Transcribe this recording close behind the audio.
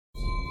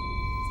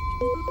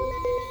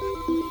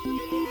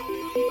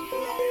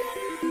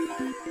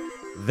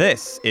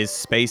This is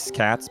Space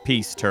Cats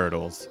Peace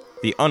Turtles,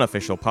 the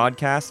unofficial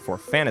podcast for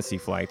Fantasy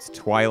Flight's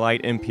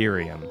Twilight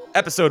Imperium.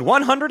 Episode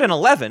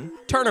 111,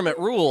 Tournament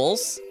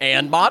Rules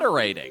and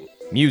Moderating.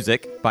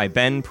 Music by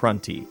Ben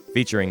Prunty,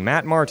 featuring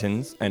Matt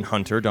Martins and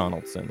Hunter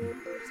Donaldson.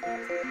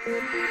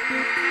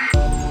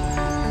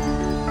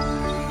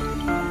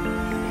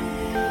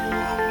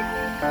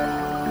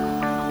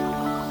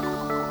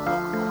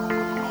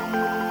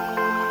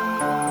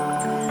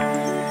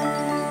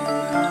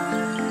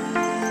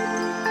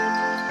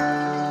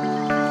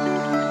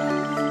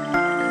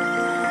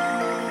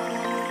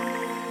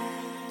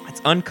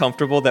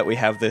 Uncomfortable that we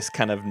have this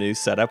kind of new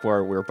setup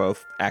where we're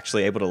both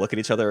actually able to look at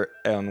each other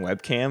on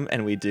webcam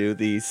and we do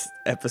these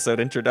episode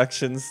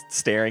introductions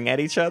staring at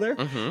each other.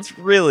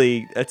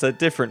 Mm-hmm. It's a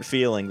different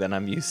feeling than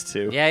I'm used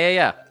to.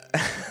 Yeah.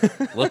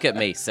 Look at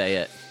me, say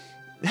it.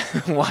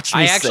 Watch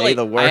me say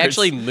the words. I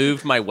actually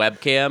moved my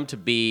webcam to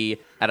be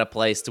at a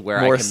place to where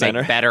I can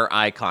make better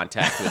eye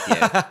contact with you.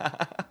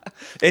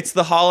 It's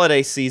the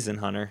holiday season,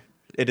 Hunter.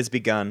 It has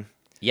begun.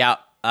 Yeah.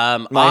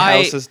 My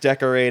house is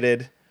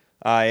decorated.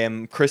 I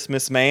am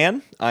Christmas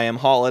man. I am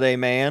holiday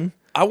man.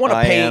 I want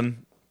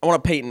to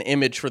paint an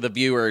image for the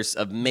viewers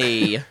of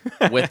me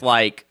with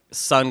like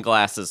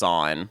sunglasses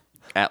on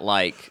at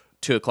like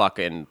 2:00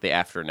 in the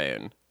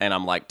afternoon, and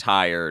I'm like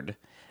tired,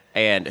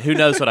 and who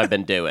knows what I've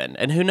been doing,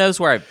 and who knows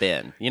where I've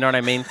been. You know what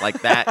I mean?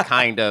 Like that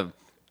kind of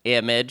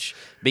image.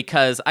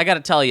 Because I got to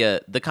tell you,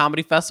 the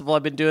comedy festival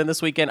I've been doing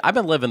this weekend, I've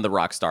been living the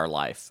rock star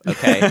life.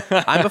 Okay,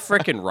 I'm a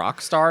freaking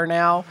rock star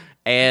now.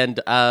 And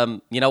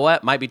you know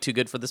what? Might be too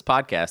good for this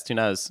podcast.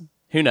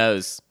 Who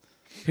knows?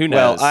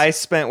 Well, I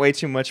spent way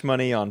too much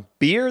money on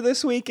beer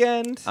this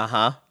weekend.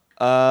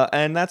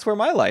 And that's where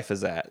my life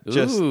is at.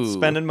 Just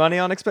spending money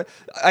on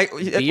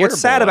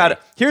what's sad about it?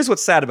 Here's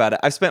what's sad about it.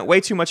 I've spent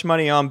way too much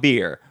money on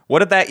beer. What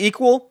did that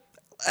equal?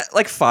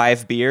 Like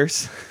 5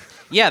 beers.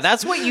 Yeah,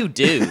 that's what you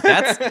do.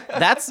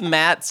 That's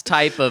Matt's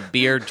type of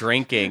beer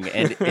drinking,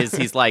 and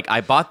he's like,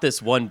 I bought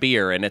this one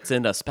beer and it's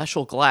in a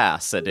special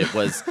glass, and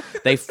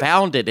they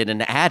found it in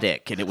an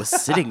attic, and it was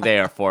sitting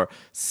there for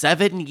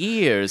 7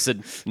 years,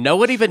 and no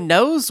one even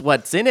knows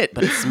what's in it,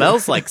 but it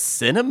smells like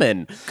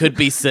cinnamon. Could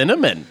be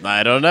cinnamon.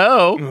 I don't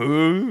know.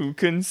 Who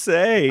can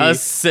say? A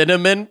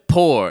cinnamon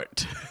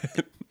port.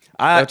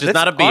 Which is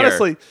not a beer.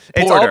 Honestly, porter.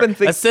 It's all been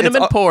things. A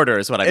cinnamon porter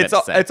is what I meant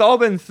to say. It's all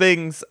been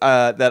things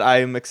that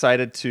I'm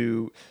excited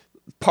to.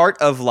 Part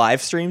of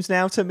live streams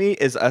now to me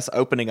is us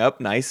opening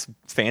up nice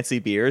fancy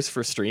beers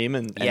for stream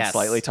and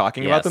slightly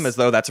talking about them as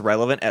though that's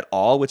relevant at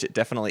all, which it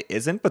definitely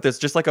isn't. But there's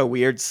just like a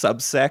weird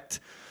subsect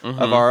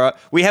of our.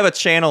 We have a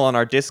channel on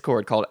our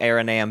Discord called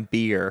Aranam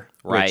Beer.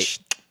 Right. Which,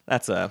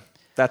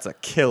 that's a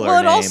killer name. Well,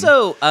 and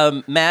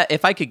also, Matt,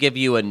 if I could give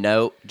you a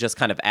note, just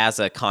kind of as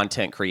a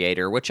content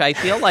creator, which I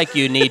feel like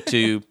you need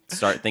to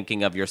start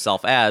thinking of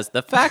yourself as,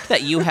 the fact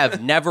that you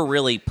have never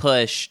really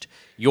pushed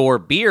your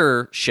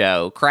beer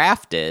show,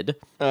 Crafted,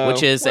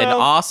 which is an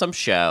awesome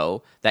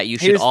show that you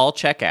should all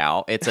check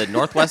out. It's a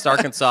Northwest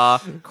Arkansas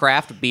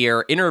craft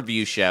beer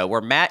interview show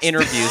where Matt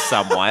interviews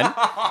someone,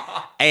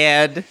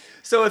 and...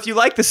 So if you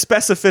like the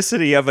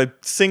specificity of a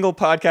single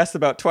podcast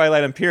about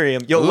Twilight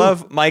Imperium, you'll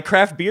love my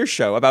craft beer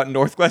show about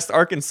Northwest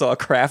Arkansas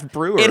craft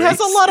breweries. It has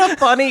a lot of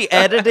funny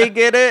editing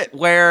in it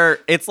where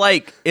it's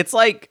like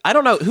I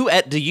don't know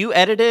do you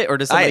edit it or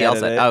does somebody else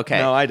edit it? Okay.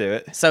 No, I do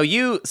it. So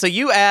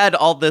you add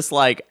all this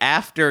like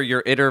after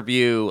your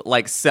interview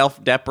like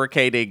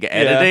self-deprecating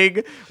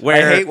editing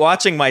where I hate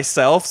watching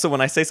myself, so when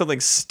I say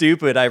something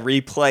stupid, I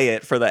replay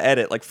it for the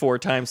edit like 4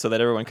 times so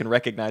that everyone can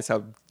recognize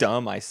how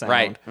dumb I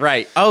sound.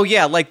 Right. Oh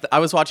yeah, like I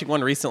was watching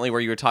one recently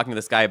where you were talking to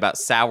this guy about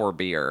sour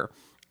beer,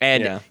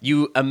 and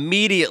you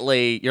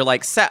immediately, you're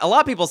like, a lot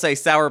of people say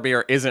sour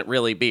beer isn't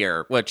really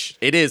beer, which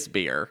it is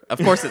beer. Of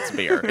course it's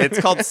beer. It's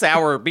called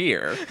sour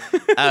beer.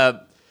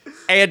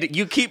 And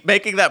you keep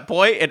making that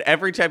point, and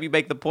every time you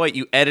make the point,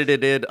 you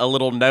edited in a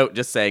little note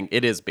just saying,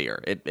 it is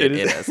beer. It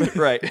is.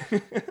 Right.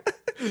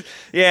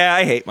 Yeah,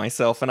 I hate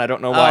myself, and I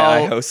don't know why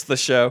I host the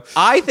show.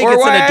 I think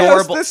it's an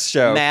adorable... this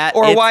show. Matt,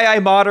 or why I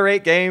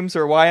moderate games,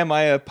 or why am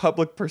I a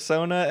public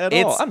persona at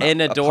all? It's an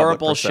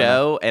adorable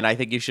show, and I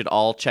think you should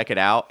all check it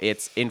out.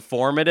 It's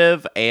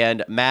informative,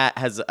 and Matt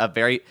has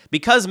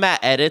because Matt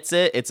edits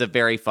it, it's a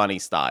very funny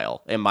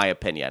style, in my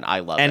opinion. I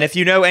love it. And if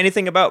you know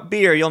anything about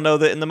beer, you'll know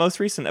that in the most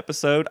recent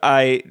episode,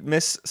 I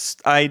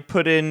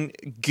put in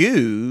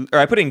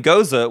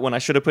Goza when I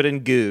should have put in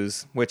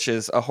Goose, which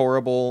is a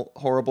horrible,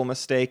 horrible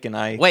mistake, and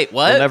I Wait,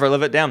 what? will never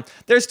live it down.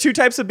 There's 2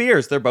 types of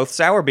beers. They're both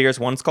sour beers.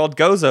 One's called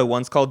Goza,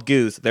 one's called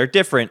Goose. They're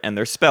different, and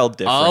they're spelled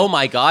different. Oh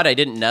my God, I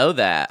didn't know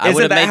that. I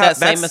would have made that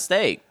same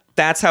mistake.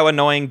 That's how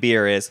annoying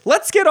beer is.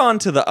 Let's get on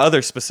to the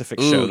other specific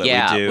show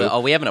that we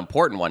do. We have an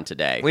important one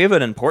today. We're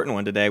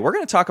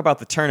going to talk about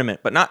the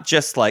tournament, but not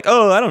just like,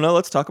 I don't know,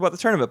 let's talk about the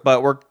tournament.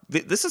 But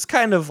this is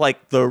kind of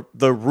like the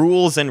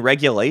rules and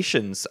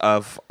regulations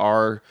of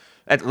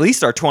at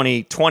least our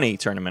 2020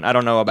 tournament. I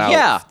don't know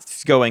about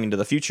going into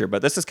the future,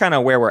 but this is kind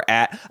of where we're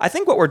at. I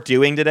think what we're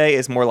doing today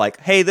is more like,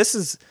 hey,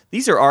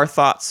 these are our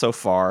thoughts so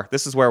far.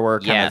 This is where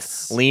we're kind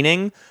of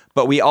leaning.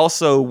 but we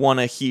also want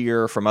to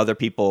hear from other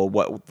people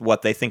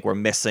what they think we're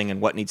missing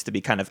and what needs to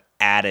be kind of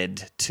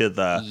added to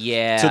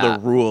the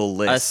rule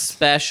list.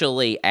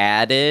 Especially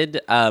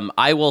added.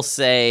 I will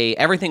say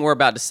everything we're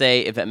about to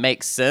say, if it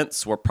makes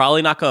sense, we're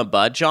probably not going to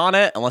budge on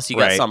it unless you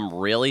got some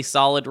really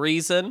solid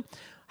reason.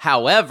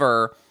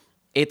 However,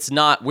 it's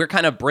not, we're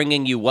kind of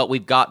bringing you what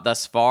we've got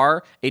thus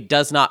far. It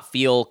does not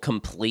feel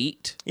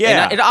complete.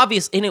 Yeah.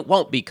 And it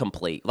won't be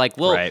complete. Like,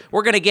 we're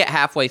going to get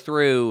halfway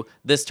through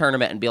this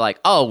tournament and be like,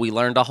 oh, we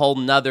learned a whole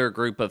nother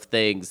group of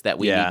things that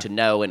we need to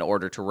know in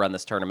order to run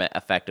this tournament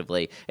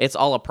effectively. It's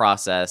all a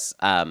process.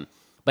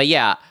 But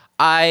yeah,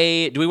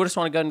 do we just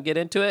want to go and get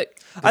into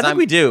it? I think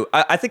we do.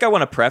 I think I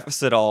want to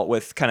preface it all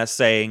with kind of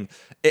saying,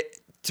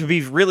 to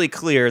be really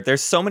clear, there's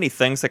so many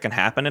things that can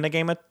happen in a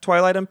game of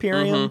Twilight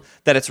Imperium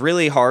that it's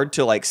really hard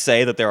to like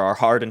say that there are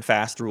hard and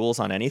fast rules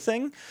on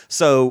anything.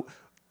 So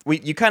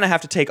you kind of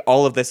have to take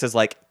all of this as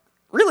like,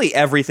 really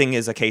everything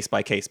is a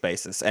case-by-case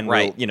basis. And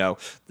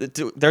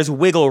there's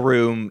wiggle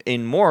room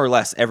in more or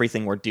less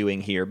everything we're doing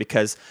here,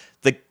 because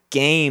the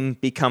game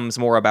becomes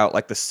more about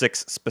like the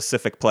 6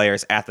 specific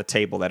players at the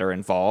table that are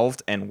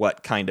involved and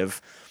what kind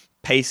of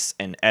pace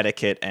and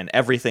etiquette and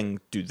everything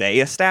do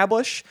they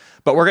establish.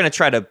 But we're going to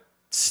try to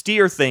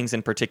steer things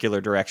in particular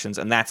directions,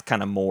 and that's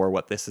kind of more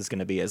what this is going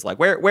to be, is like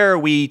where are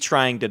we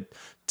trying to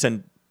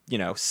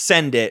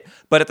send it.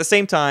 But at the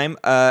same time,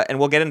 and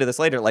we'll get into this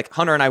later, like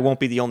Hunter and I won't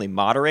be the only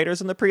moderators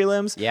in the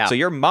prelims. So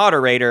your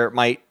moderator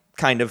might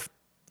kind of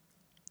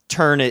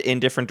turn it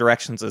in different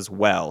directions as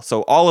well.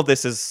 So all of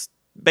this is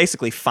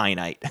basically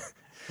finite.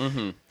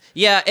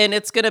 Yeah, and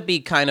it's going to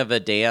be kind of a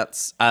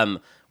dance.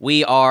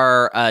 We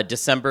are,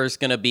 December's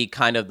going to be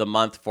kind of the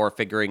month for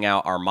figuring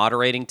out our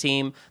moderating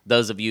team.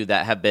 Those of you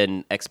that have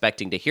been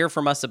expecting to hear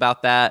from us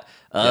about that,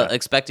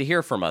 expect to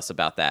hear from us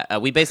about that.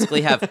 We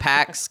basically have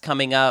PAX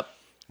coming up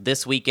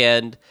this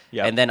weekend,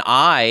 and then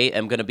I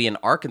am going to be in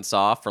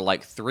Arkansas for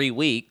like 3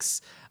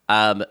 weeks,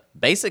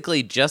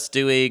 basically just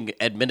doing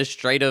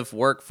administrative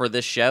work for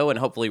this show and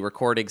hopefully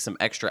recording some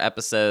extra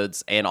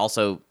episodes and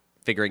also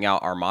figuring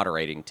out our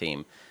moderating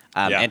team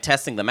and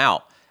testing them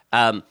out.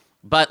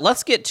 But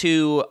let's get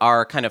to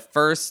our kind of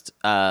first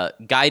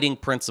guiding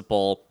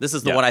principle. This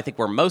is the one I think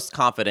we're most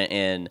confident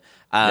in.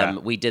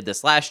 We did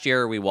this last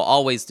year. We will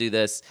always do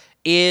this.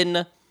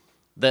 In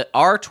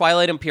our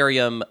Twilight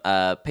Imperium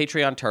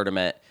Patreon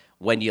tournament,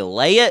 when you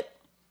lay it,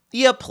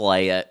 you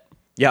play it.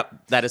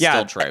 Yep. That is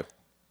still true.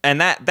 And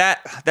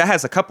that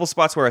has a couple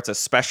spots where it's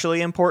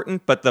especially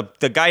important, but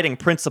the guiding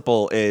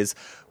principle is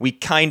we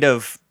kind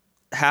of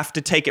have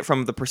to take it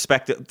from the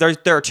perspective.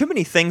 There are too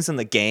many things in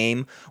the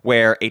game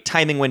where a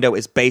timing window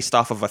is based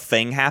off of a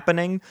thing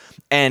happening.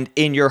 And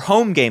in your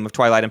home game of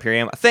Twilight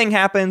Imperium, a thing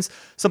happens,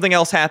 something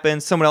else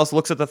happens, someone else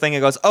looks at the thing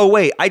and goes, oh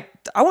wait, I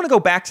want to go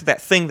back to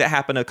that thing that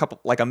happened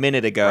a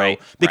minute ago,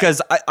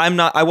 because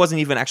I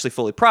wasn't even actually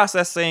fully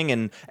processing,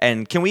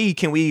 and can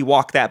we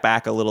walk that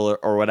back a little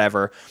or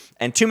whatever.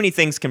 And too many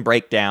things can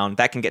break down.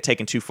 That can get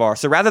taken too far.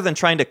 So rather than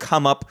trying to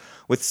come up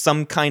with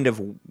some kind of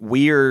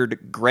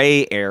weird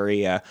gray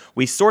area,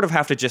 we sort of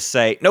have to just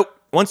say, nope,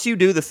 once you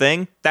do the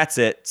thing, that's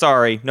it.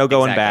 Sorry, no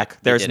going back.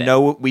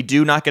 We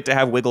do not get to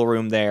have wiggle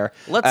room there.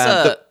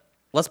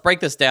 Let's break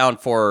this down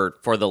for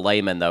the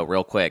layman though,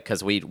 real quick,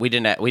 because we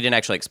didn't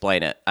actually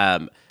explain it.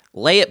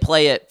 Lay it,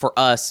 play it for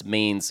us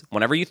means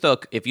whenever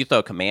if you throw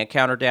a command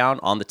counter down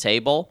on the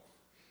table,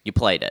 you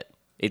played it.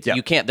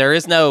 You can't. There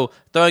is no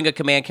throwing a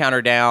command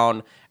counter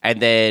down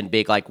and then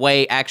being like,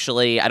 wait,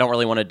 actually, I don't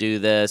really want to do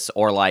this,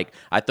 or like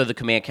I throw the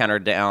command counter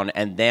down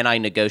and then I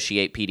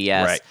negotiate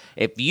PDS. Right.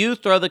 If you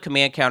throw the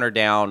command counter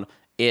down,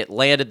 it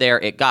landed there,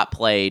 it got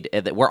played.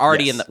 We're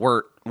already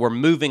we're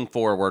moving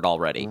forward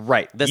already.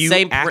 Right.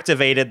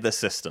 Activated the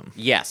system.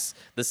 Yes.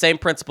 The same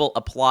principle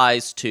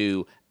applies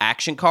to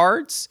action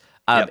cards.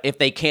 If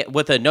they can't,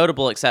 with a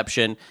notable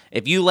exception,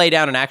 if you lay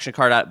down an action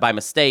card out by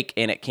mistake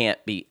and it can't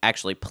be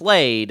actually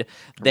played,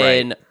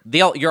 then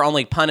your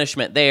only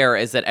punishment there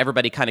is that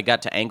everybody kind of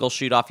got to angle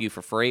shoot off you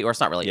for free. Or it's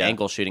not really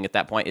angle shooting at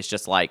that point. It's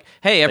just like,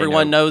 hey,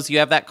 everyone knows you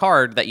have that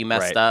card that you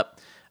messed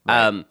up.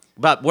 Right.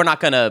 But we're not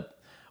going to.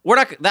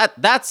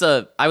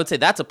 I would say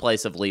that's a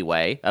place of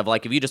leeway of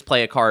like, if you just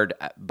play a card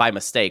by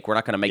mistake, we're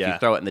not going to make you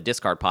throw it in the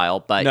discard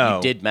pile, but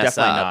you did mess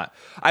up. Not.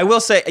 I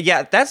will say,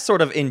 that's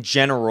sort of in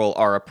general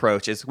our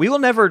approach is we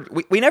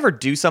never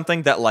do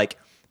something that like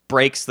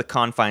breaks the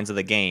confines of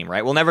the game,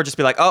 right? We'll never just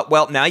be like, oh,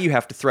 well, now you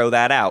have to throw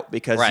that out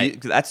because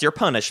that's your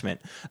punishment.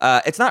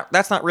 That's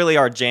not really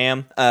our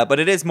jam, but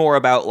it is more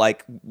about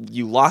like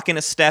you lock in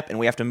a step and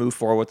we have to move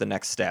forward with the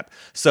next step.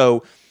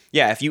 So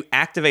if you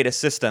activate a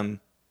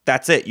system,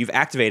 that's it. You've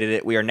activated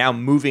it. We are now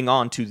moving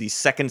on to the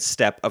second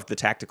step of the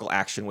tactical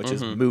action, which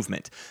is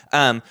movement.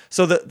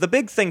 So the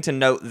big thing to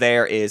note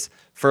there is,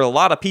 for a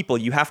lot of people,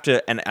 you have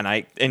to, and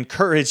I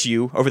encourage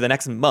you over the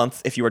next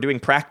month, if you are doing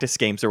practice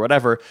games or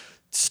whatever,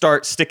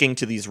 start sticking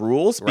to these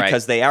rules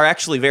because they are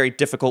actually very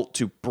difficult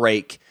to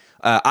break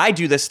I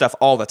do this stuff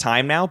all the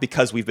time now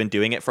because we've been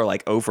doing it for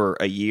like over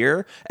a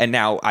year, and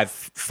now I've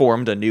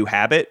formed a new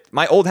habit.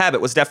 My old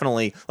habit was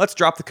definitely, let's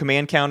drop the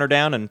command counter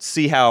down and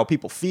see how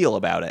people feel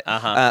about it.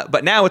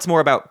 But now it's more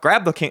about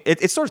grab the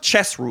it's sort of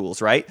chess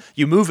rules, right?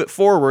 You move it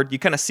forward, you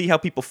kind of see how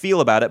people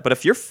feel about it, but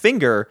if your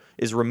finger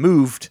is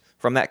removed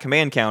from that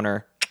command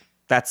counter,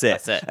 that's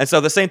it. And so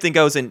the same thing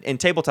goes in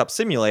Tabletop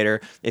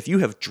Simulator. If you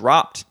have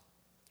dropped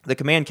the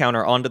command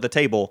counter onto the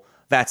table,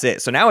 that's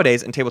it. So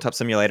nowadays in Tabletop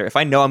Simulator, if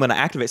I know I'm going to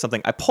activate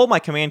something, I pull my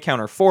command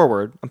counter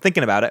forward. I'm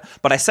thinking about it,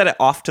 but I set it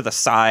off to the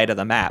side of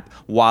the map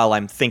while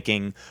I'm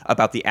thinking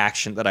about the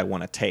action that I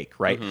want to take,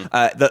 right?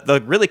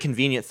 The really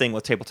convenient thing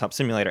with Tabletop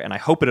Simulator, and I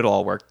hope it'll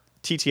all work,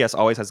 TTS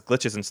always has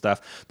glitches and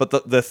stuff, but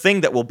the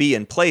thing that will be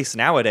in place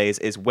nowadays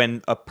is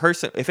when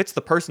if it's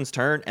the person's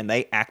turn and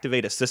they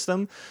activate a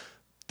system,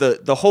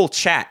 the whole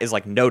chat is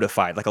like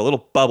notified, like a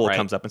little bubble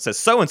comes up and says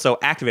so-and-so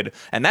activated.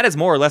 And that is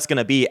more or less going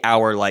to be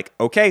our like,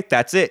 okay,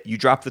 that's it. You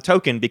dropped the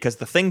token because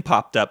the thing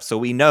popped up. So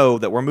we know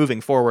that we're moving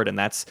forward, and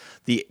that's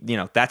the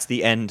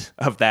end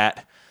of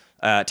that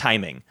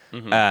timing.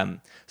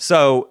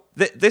 So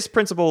this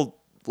principle,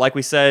 like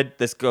we said,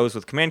 this goes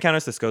with command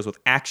counters. This goes with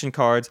action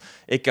cards.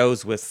 It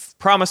goes with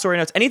promissory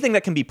notes. Anything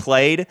that can be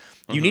played,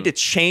 you need to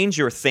change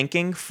your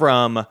thinking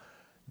from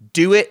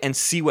do it and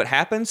see what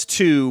happens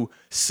to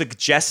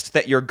suggest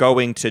that you're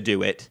going to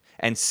do it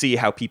and see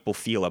how people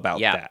feel about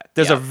that.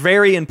 There's a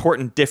very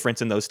important difference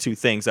in those two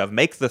things of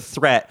make the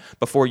threat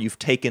before you've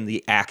taken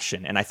the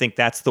action. And I think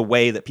that's the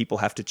way that people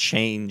have to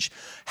change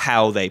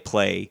how they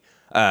play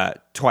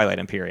Twilight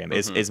Imperium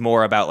is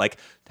more about like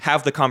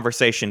have the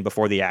conversation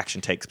before the action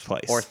takes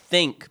place. Or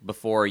think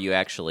before you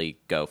actually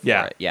go for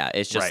it. Yeah,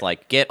 it's just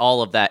like get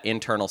all of that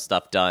internal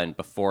stuff done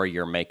before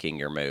you're making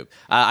your move.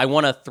 I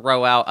want to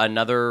throw out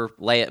another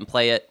lay it and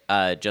play it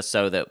just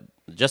so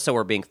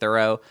we're being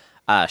thorough.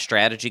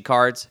 Strategy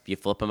cards, if you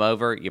flip them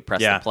over, you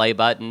press the play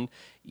button.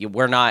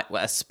 We're not,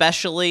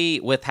 especially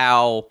with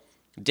how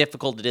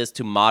difficult it is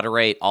to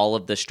moderate all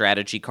of the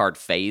strategy card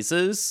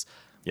phases.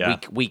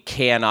 We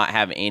cannot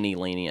have any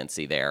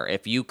leniency there.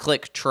 If you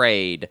click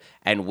trade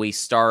and we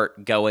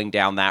start going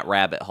down that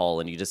rabbit hole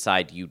and you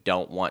decide you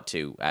don't want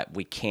to,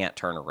 we can't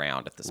turn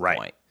around at this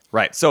point.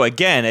 Right. So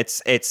again,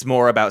 it's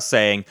more about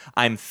saying,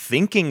 I'm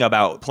thinking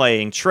about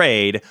playing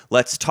trade.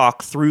 Let's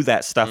talk through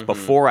that stuff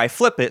before I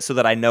flip it so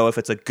that I know if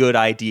it's a good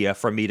idea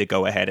for me to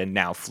go ahead and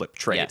now flip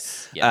trade.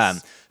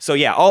 Yes. So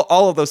yeah,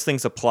 all of those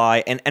things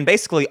apply. And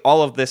basically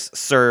all of this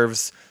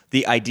serves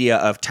the idea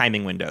of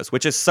timing windows,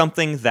 which is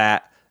something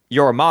that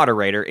your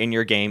moderator in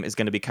your game is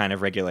going to be kind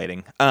of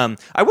regulating.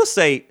 I will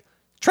say,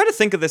 try to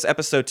think of this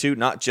episode too,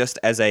 not just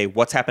as a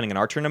what's happening in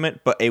our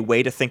tournament, but a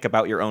way to think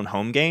about your own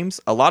home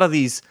games. A lot of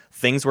these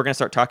things we're going to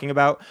start talking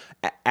about,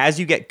 as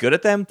you get good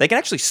at them, they can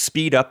actually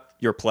speed up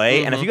your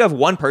play. And if you have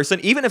one person,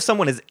 even if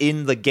someone is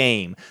in the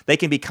game, they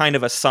can be kind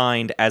of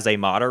assigned as a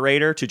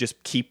moderator to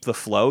just keep the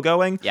flow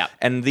going.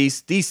 And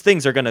these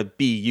things are going to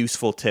be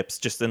useful tips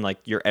just in like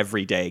your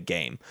everyday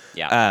game.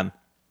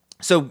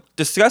 So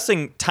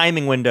discussing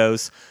timing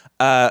windows,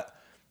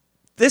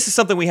 this is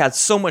something we had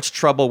so much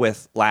trouble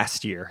with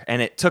last year,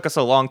 and it took us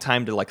a long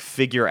time to like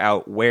figure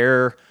out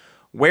where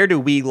do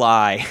we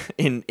lie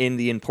in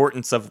the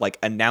importance of like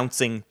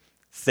announcing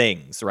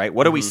things, right?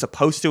 What are we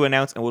supposed to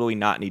announce and what do we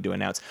not need to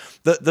announce?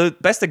 The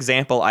best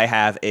example I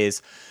have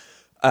is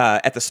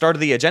at the start of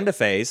the agenda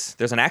phase,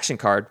 there's an action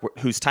card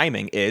whose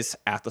timing is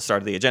at the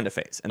start of the agenda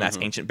phase, and that's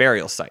Ancient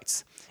Burial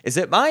Sites. Is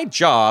it my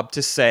job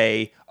to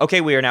say,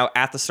 okay, we are now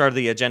at the start of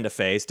the agenda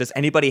phase. Does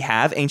anybody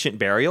have Ancient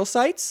Burial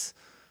Sites?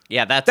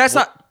 Yeah, that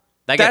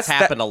gets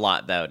happened a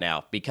lot though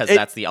now because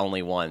that's the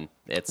only one.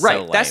 It's right.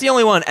 So lame. That's the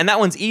only one, and that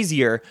one's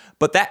easier.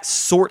 But that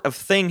sort of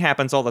thing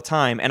happens all the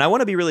time, and I want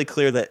to be really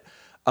clear that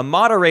a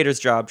moderator's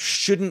job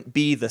shouldn't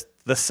be the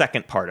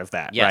second part of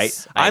that,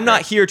 right? I'm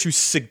not here to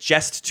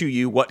suggest to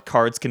you what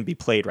cards can be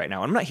played right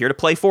now. I'm not here to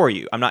play for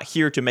you. I'm not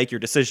here to make your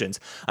decisions.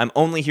 I'm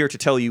only here to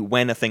tell you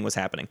when a thing was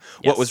happening.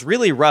 What was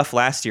really rough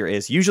last year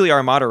is usually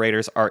our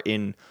moderators are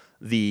in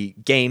the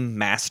game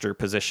master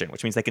position,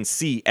 which means they can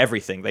see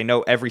everything. They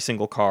know every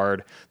single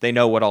card. They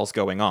know what all's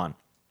going on.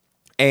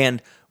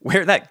 And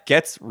where that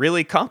gets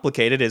really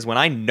complicated is when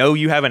I know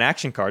you have an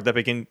action card that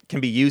can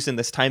be used in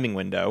this timing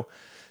window.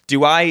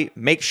 Do I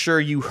make sure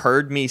you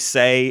heard me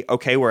say,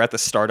 okay, we're at the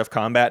start of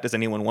combat. Does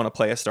anyone want to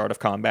play a start of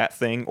combat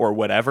thing or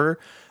whatever?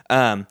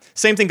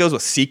 Same thing goes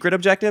with secret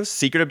objectives.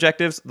 Secret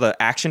objectives, the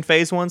action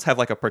phase ones have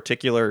like a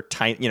particular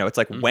time, it's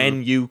like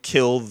when you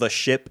kill the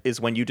ship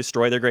is when you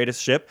destroy their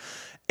greatest ship.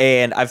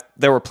 And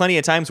there were plenty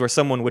of times where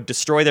someone would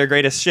destroy their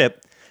greatest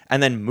ship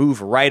and then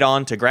move right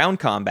on to ground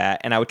combat.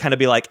 And I would kind of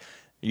be like,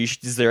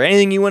 is there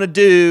anything you want to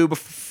do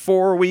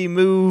before we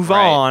move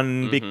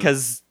on?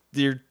 Because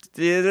you're...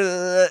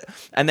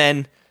 And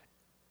then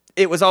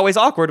it was always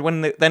awkward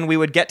when then we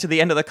would get to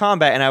the end of the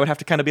combat and I would have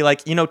to kind of be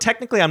like,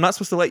 technically I'm not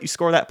supposed to let you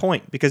score that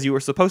point because you were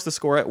supposed to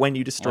score it when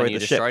you destroyed the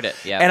ship.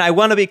 Yeah. And I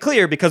want to be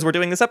clear, because we're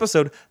doing this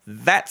episode,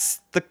 that's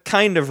the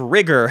kind of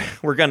rigor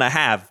we're going to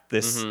have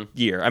this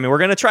year. I mean, we're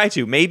going to try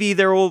to. Maybe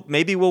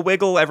we'll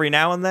wiggle every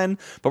now and then,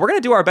 but we're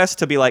going to do our best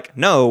to be like,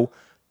 no,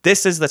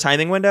 this is the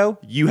timing window.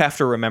 You have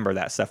to remember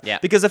that stuff. Yeah.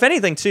 Because if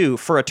anything, too,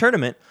 for a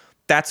tournament,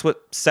 that's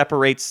what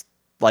separates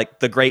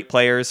like the great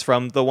players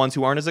from the ones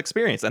who aren't as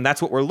experienced. And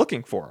that's what we're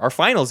looking for. Our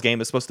finals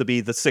game is supposed to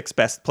be the 6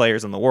 best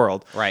players in the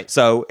world. Right.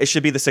 So it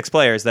should be the 6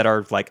 players that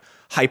are like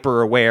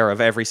hyper aware of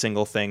every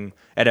single thing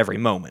at every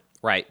moment.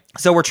 Right.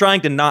 So we're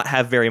trying to not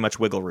have very much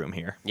wiggle room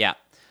here. Yeah.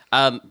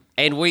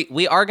 And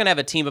we are going to have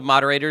a team of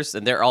moderators,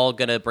 and they're all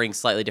going to bring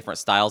slightly different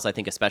styles, I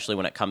think, especially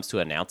when it comes to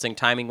announcing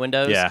timing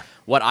windows. Yeah.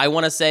 What I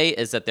want to say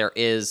is that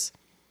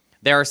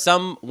there are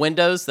some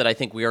windows that I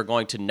think we are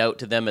going to note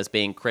to them as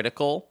being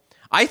critical.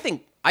 I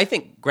think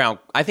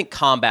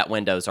combat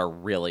windows are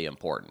really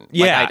important.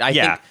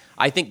 Yeah,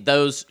 I think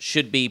those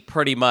should be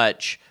pretty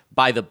much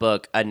by the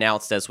book,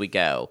 announced as we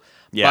go.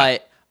 Yeah.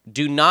 But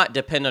do not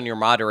depend on your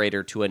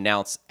moderator to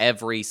announce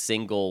every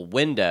single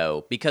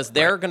window, because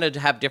they're going to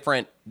have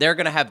different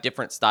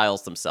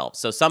styles themselves.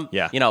 So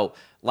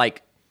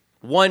like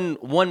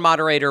one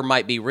moderator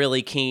might be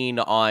really keen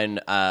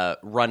on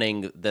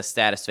running the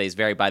status phase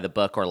very by the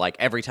book, or like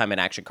every time an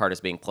action card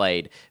is being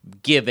played,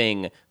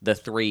 giving the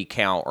 3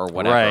 count or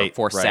whatever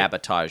for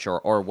sabotage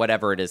or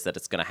whatever it is that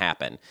it's going to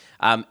happen.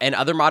 And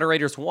other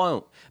moderators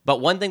won't.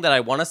 But one thing that I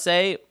want to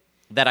say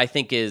that I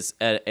think is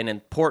an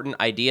important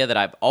idea that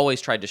I've always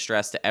tried to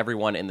stress to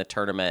everyone in the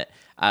tournament,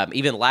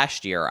 even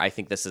last year, I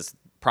think this is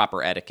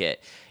proper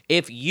etiquette.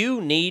 If you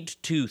need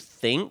to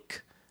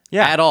think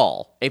at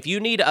all, if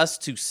you need us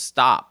to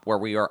stop where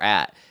we are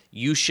at,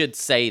 you should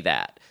say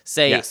that.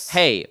 Say,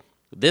 hey,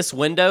 this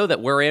window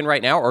that we're in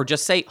right now, or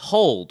just say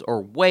hold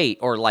or wait,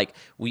 or like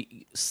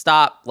we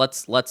stop,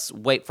 let's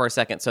wait for a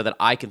second so that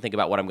I can think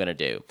about what I'm going to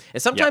do.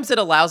 And sometimes it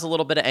allows a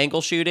little bit of angle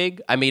shooting.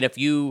 I mean, if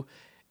you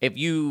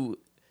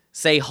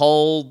say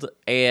hold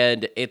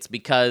and it's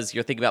because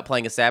you're thinking about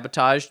playing a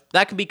sabotage,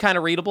 that can be kind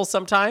of readable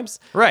sometimes.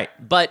 Right.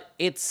 But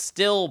it's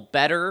still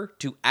better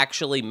to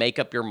actually make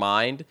up your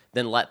mind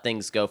than let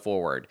things go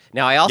forward.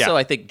 Now, I also,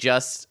 I think,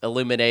 just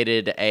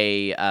illuminated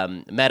a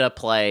meta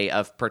play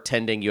of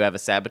pretending you have a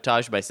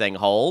sabotage by saying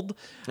hold,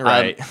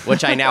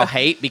 which I now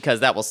hate because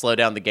that will slow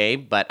down the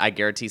game, but I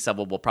guarantee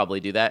someone will probably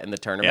do that in the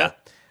tournament. Yeah.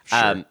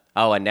 Sure.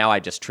 And now I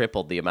just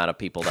tripled the amount of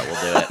people that will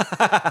do it.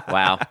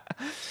 Wow,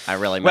 I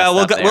really messed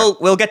up there.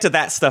 We'll get to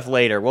that stuff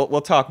later.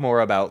 We'll talk more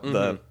about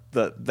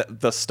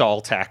the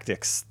stall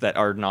tactics that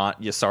are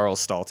not Yssarl's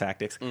stall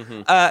tactics.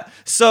 With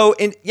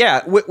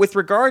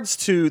regards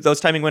to those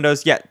timing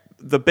windows,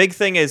 the big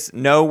thing is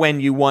know when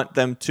you want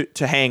them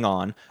to hang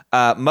on.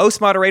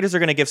 Most moderators are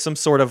going to give some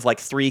sort of like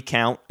 3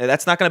 count.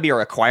 That's not going to be a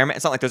requirement.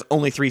 It's not like there's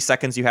only 3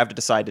 seconds you have to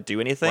decide to do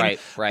anything. Right.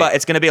 But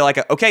it's going to be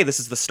like, okay, this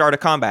is the start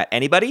of combat.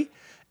 Anybody?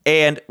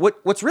 And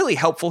what's really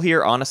helpful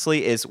here,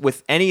 honestly, is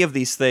with any of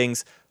these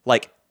things,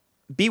 like,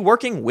 be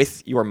working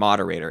with your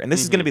moderator. And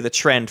this is going to be the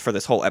trend for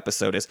this whole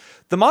episode, is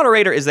the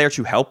moderator is there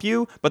to help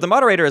you, but the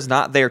moderator is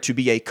not there to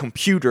be a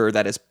computer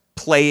that is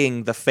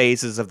playing the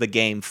phases of the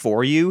game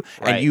for you,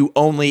 and you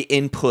only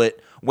input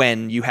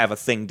when you have a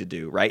thing to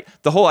do, right?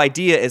 The whole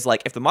idea is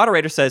like, if the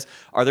moderator says,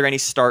 are there any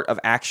start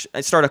of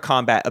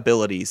combat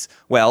abilities?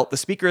 Well, the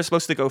speaker is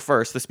supposed to go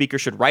first. The speaker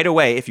should right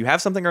away, if you have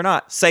something or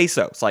not, say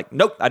so. It's like,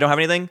 nope, I don't have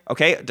anything.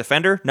 Okay,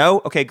 defender?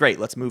 No? Okay, great,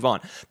 let's move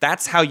on.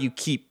 That's how you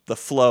keep the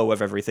flow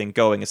of everything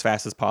going as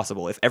fast as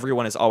possible, if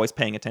everyone is always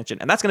paying attention.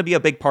 And that's going to be a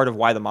big part of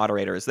why the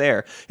moderator is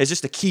there, is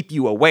just to keep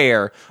you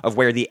aware of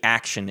where the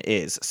action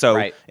is.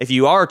 So if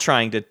you are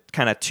trying to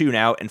kind of tune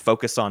out and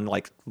focus on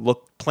like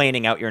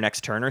planning out your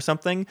next turn or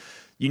something,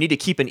 you need to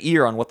keep an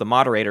ear on what the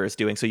moderator is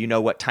doing so you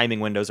know what timing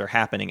windows are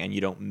happening and you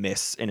don't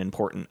miss an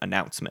important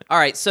announcement. All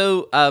right,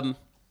 so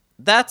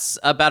that's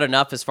about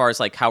enough as far as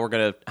like how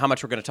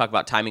much we're gonna talk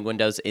about timing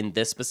windows in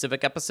this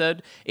specific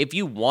episode. If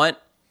you want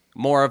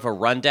more of a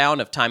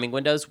rundown of timing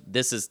windows,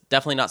 this is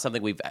definitely not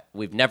something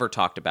we've never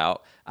talked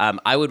about.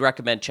 I would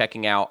recommend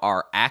checking out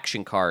our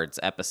action cards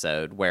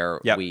episode where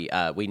we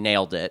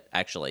nailed it.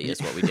 Actually, is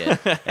what we did.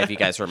 If you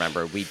guys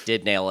remember, we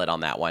did nail it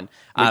on that one.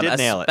 We did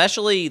nail it,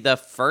 especially the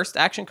first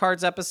action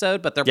cards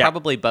episode. But they're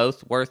probably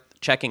both worth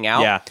checking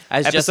out. Yeah,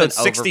 as episode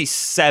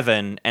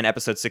 67 and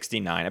episode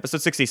 69.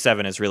 Episode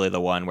 67 is really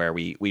the one where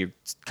we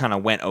kind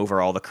of went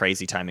over all the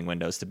crazy timing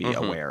windows to be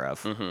aware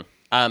of.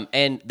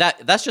 And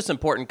that's just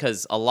important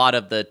because a lot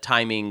of the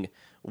timing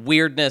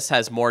weirdness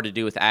has more to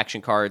do with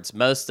action cards.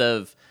 Most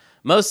of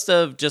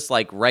just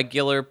like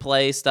regular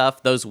play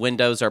stuff, those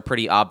windows are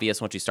pretty obvious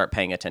once you start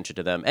paying attention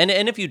to them. And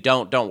if you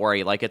don't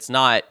worry. Like it's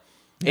not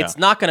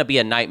going to be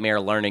a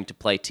nightmare learning to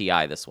play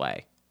TI this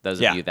way.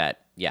 Those of you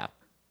that Yeah.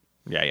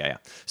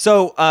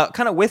 So,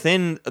 kind of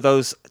within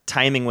those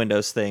timing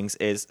windows things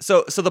is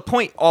so the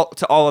point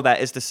to all of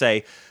that is to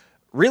say,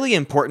 really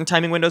important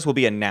timing windows will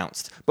be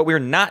announced, but we're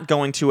not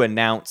going to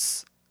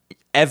announce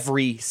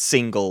every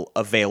single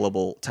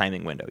available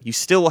timing window. You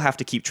still will have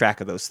to keep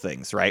track of those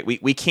things, right?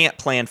 We can't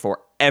plan for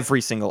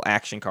every single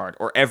action card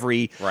or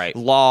every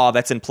law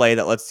that's in play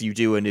that lets you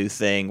do a new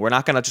thing. We're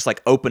not going to just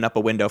like open up a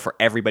window for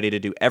everybody to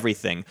do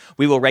everything.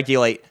 We will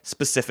regulate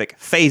specific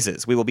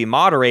phases. We will be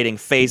moderating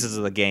phases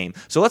of the game.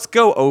 So let's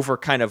go over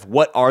kind of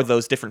what are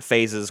those different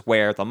phases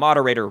where the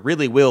moderator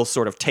really will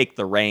sort of take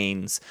the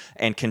reins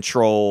and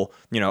control,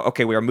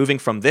 okay, we are moving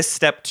from this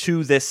step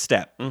to this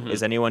step.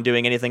 Is anyone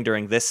doing anything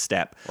during this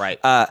step? Right.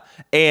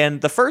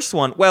 And the first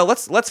one, well,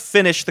 let's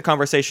finish the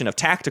conversation of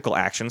tactical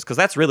actions, because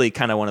that's really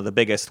kind of one of the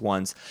biggest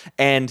ones.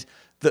 And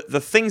the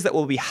things that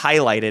will be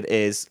highlighted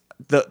is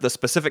the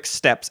specific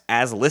steps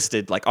as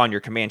listed, like on your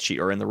command sheet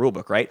or in the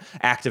rulebook, right?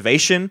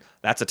 Activation,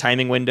 that's a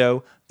timing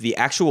window. The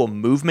actual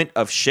movement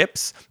of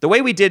ships. The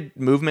way we did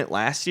movement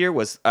last year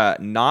was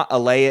not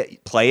a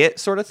play it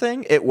sort of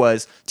thing. It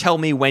was tell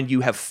me when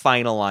you have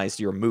finalized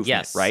your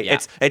movement, right? Yeah.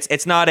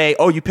 It's not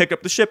you picked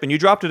up the ship and you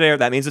dropped it there.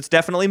 That means it's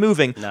definitely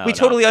moving. We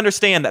totally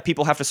understand that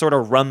people have to sort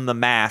of run the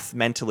math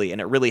mentally,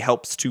 and it really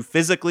helps to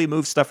physically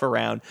move stuff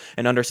around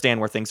and understand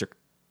where things are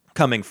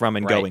coming from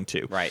and going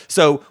to. Right.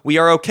 So we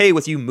are okay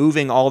with you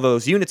moving all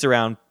those units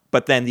around,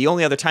 but then the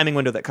only other timing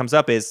window that comes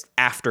up is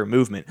after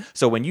movement.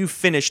 So when you've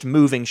finished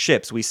moving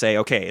ships, we say,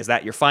 okay, is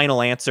that your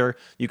final answer?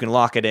 You can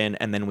lock it in,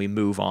 and then we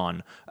move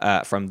on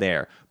from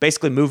there.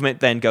 Basically,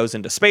 movement then goes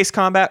into space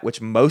combat, which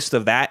most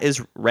of that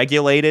is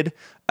regulated,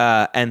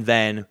 and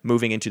then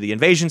moving into the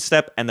invasion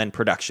step, and then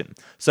production.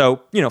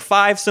 So,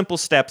 5 simple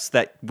steps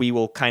that we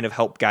will kind of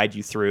help guide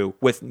you through,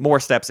 with more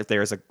steps if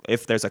there's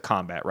a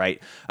combat,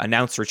 right?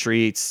 Announce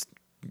retreats.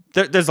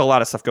 There's a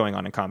lot of stuff going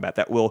on in combat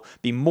that will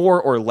be more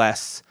or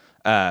less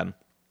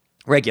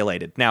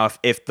regulated. Now,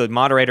 if the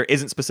moderator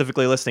isn't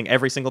specifically listing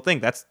every single thing,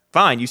 that's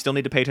fine. You still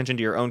need to pay attention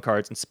to your own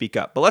cards and speak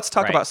up. But let's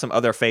talk about some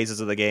other phases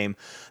of the game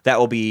that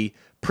will be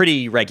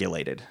pretty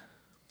regulated.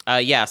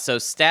 So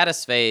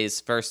status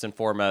phase, first and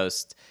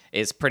foremost,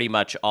 is pretty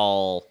much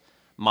all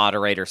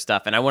moderator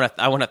stuff. And I want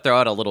to throw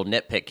out a little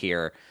nitpick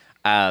here.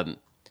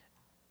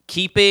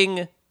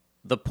 Keeping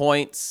the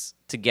points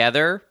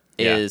together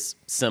is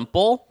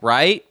simple,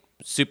 right?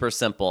 Super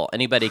simple.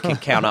 Anybody can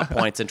count up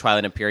points in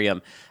Twilight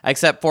Imperium,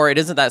 except for it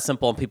isn't that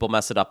simple and people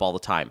mess it up all the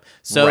time.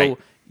 So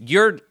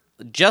you're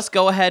just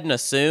go ahead and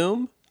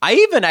assume. I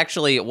even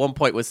actually at one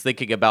point was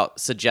thinking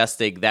about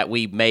suggesting that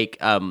we make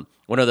one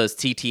of those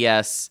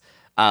TTS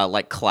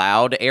like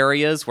cloud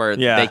areas where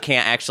they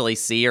can't actually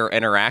see or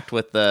interact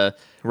with the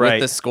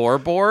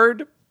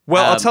scoreboard.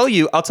 Well, I'll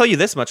tell you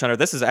this much, Hunter.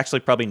 This is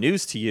actually probably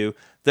news to you.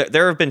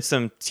 There have been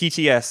some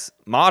TTS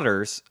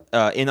modders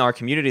in our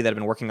community that have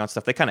been working on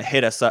stuff. They kind of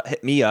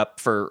hit me up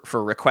for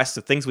requests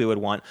of things we would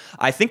want.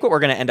 I think what we're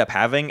going to end up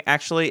having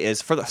actually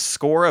is for the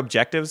score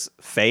objectives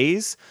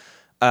phase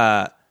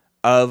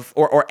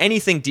or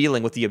anything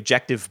dealing with the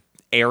objective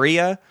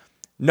area.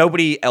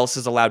 Nobody else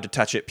is allowed to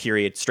touch it,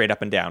 period, straight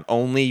up and down.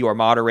 Only your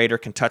moderator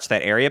can touch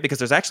that area, because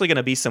there's actually going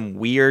to be some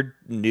weird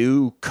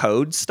new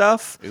code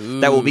stuff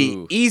that will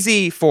be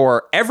easy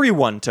for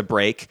everyone to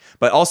break,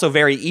 but also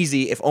very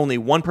easy if only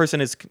one person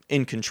is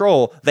in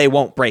control, they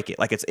won't break it.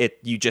 Like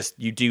you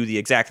do the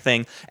exact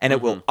thing, and it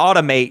will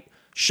automate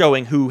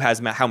showing who has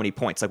how many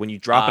points. Like when you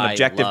drop an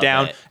objective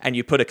down and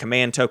you put a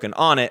command token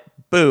on it,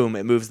 boom,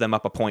 it moves them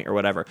up a point or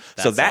whatever.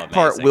 So that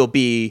part will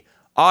be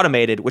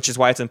automated, which is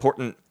why it's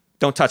important.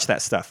 Don't touch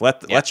that stuff.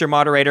 Let your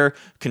moderator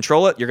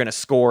control it. You're going to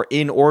score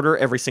in order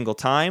every single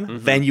time.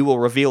 Then you will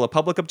reveal a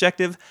public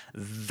objective.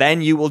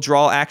 Then you will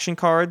draw action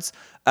cards.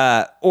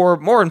 Or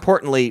more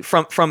importantly,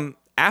 from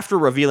after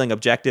revealing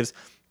objectives,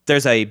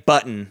 there's a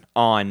button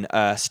on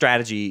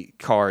strategy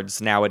cards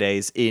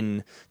nowadays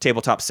in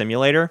Tabletop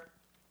Simulator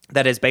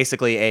that is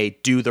basically a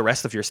do the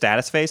rest of your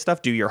status phase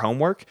stuff, do your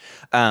homework.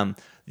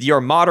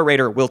 Your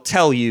moderator will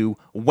tell you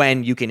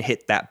when you can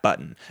hit that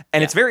button.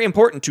 And it's very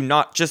important to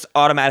not just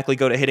automatically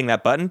go to hitting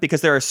that button,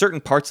 because there are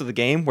certain parts of the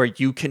game where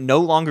you can no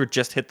longer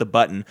just hit the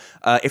button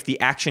if the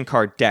action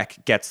card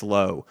deck gets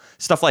low.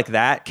 Stuff like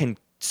that can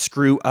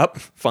screw up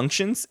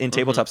functions in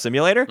Tabletop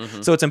Simulator.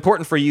 So it's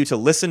important for you to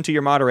listen to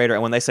your moderator,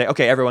 and when they say,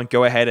 okay, everyone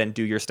go ahead and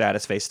do your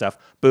status phase stuff,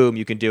 boom,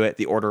 you can do it.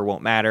 The order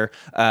won't matter.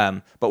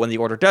 But when the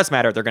order does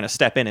matter, they're going to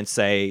step in and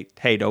say,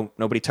 hey,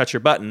 nobody touch your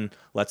button.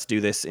 Let's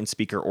do this in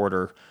speaker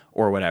order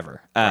or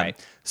whatever.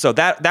 So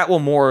that will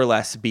more or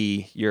less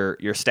be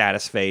your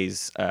status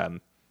phase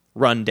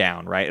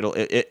rundown, right?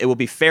 It will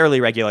be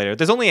fairly regulated.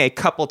 There's only a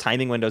couple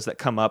timing windows that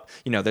come up.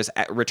 There's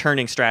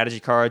returning strategy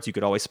cards. You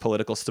could always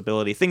political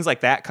stability, things like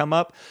that come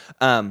up.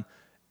 And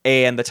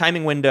the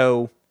timing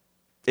window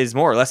is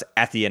more or less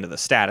at the end of the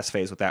status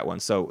phase with that one.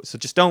 So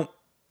just don't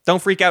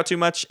freak out too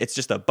much. It's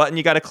just a button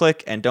you got to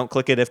click, and don't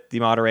click it if the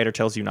moderator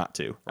tells you not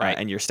to, right?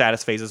 And your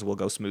status phases will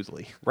go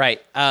smoothly.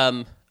 Right.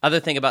 Other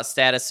thing about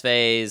status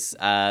phase,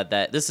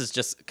 that this is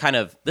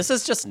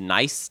just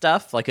nice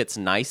stuff. Like, it's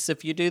nice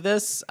if you do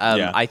this.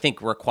 I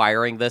think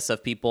requiring this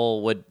of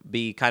people would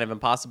be kind of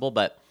impossible.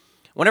 But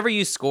whenever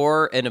you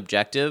score an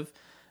objective,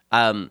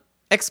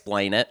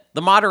 explain it.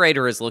 The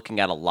moderator is looking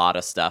at a lot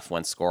of stuff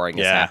when scoring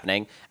is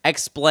happening.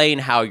 Explain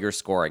how you're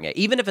scoring it,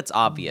 even if it's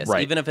obvious,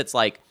 even if it's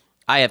like,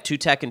 I have 2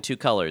 tech and 2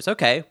 colors.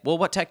 Okay, well,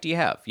 what tech do you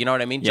have? You know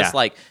what I mean?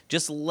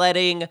 Just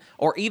letting,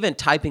 or even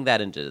typing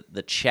that into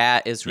the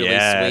chat is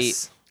really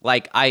sweet.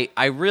 Like,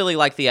 I really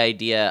like the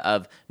idea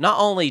of not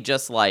only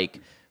just like,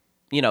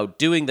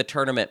 doing the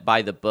tournament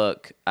by the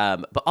book,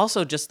 but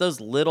also just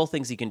those little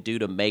things you can do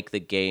to make the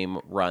game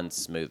run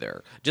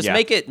smoother. Just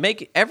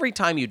make every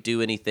time you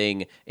do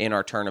anything in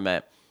our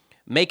tournament,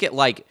 make it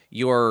like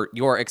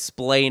you're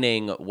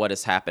explaining what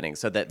is happening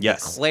so that the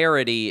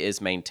clarity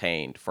is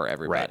maintained for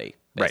everybody.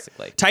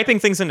 Basically. Right. Typing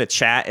things into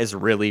chat is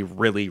really,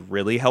 really,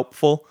 really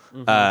helpful,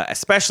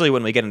 especially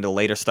when we get into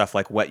later stuff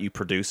like what you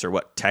produce or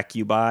what tech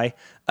you buy.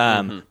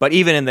 But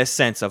even in this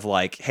sense of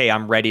like, hey,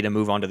 I'm ready to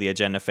move on to the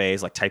agenda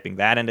phase, like typing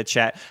that into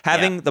chat,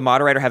 having the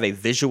moderator have a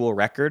visual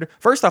record.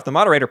 First off, the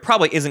moderator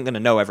probably isn't going to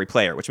know every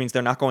player, which means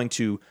they're not going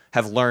to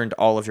have learned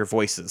all of your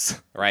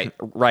voices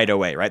right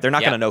away, right? They're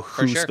not going to know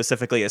who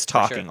specifically is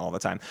talking all the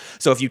time.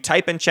 So if you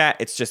type in chat,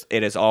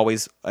 it is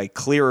always a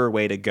clearer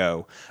way to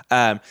go.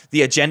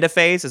 The agenda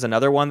phase is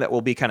another one that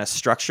will be kind of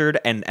structured,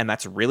 and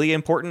that's really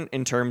important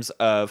in terms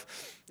of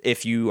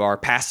if you are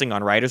passing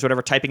on writers,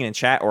 whatever, typing it in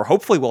chat, or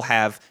hopefully we'll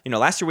have,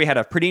 last year we had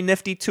a pretty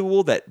nifty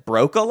tool that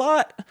broke a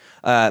lot.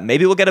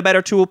 Maybe we'll get a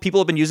better tool. People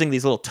have been using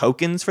these little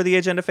tokens for the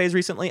agenda phase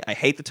recently. I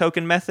hate the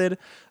token method.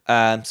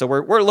 So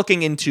we're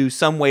looking into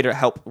some way to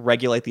help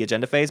regulate the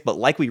agenda phase. But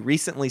like we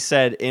recently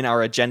said in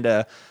our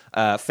agenda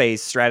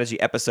phase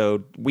strategy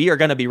episode, we are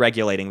going to be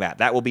regulating that.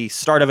 That will be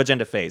start of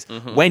agenda phase.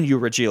 When you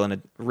reveal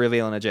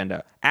an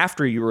agenda,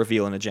 after you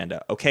reveal an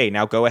agenda. Okay,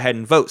 now go ahead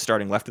and vote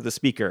starting left of the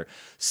speaker.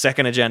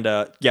 Second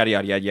agenda, yada,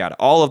 yada, yada, yada.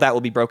 All of that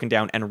will be broken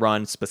down and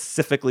run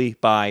specifically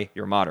by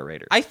your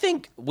moderator. I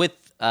think with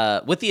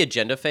the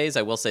agenda phase,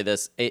 I will say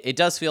this. It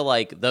does feel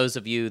like those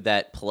of you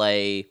that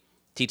play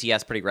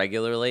TTS pretty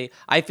regularly,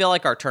 I feel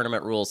like our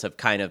tournament rules have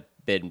kind of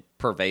been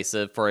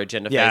pervasive for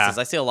agenda phases.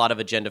 I see a lot of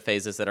agenda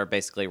phases that are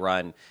basically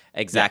run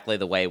exactly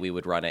the way we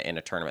would run it in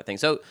a tournament thing.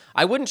 So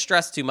I wouldn't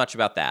stress too much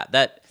about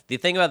that. The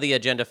thing about the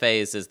agenda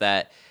phase is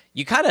that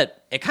it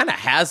kind of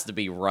has to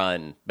be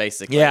run,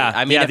 basically. Yeah,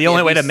 I mean, the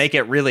only way to make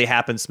it really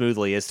happen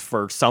smoothly is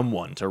for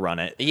someone to run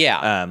it.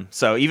 Yeah.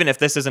 So even if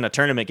this isn't a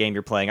tournament game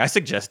you're playing, I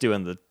suggest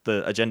doing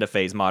the agenda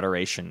phase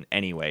moderation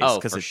anyways.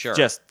 Oh, for sure.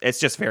 It's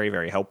just very,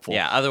 very helpful.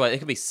 Yeah, otherwise it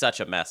could be such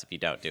a mess if you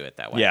don't do it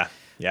that way.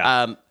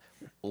 Yeah.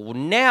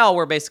 Now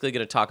we're basically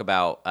going to talk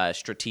about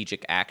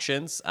strategic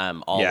actions,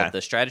 all of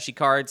the strategy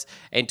cards,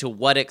 and to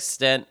what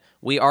extent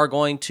we are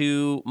going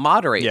to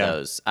moderate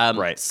those.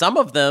 Some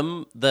of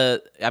them,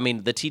 the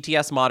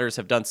TTS modders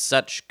have done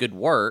such good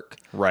work,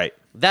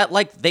 that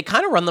like they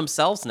kind of run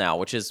themselves now,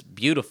 which is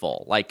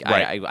beautiful. Like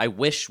I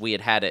wish we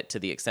had it to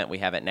the extent we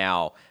have it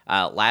now.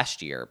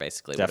 Last year,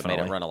 basically, would have made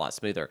it run a lot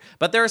smoother.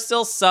 But there are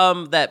still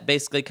some that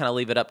basically kind of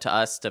leave it up to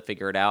us to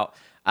figure it out.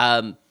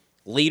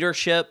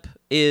 Leadership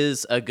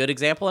is a good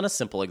example and a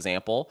simple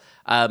example.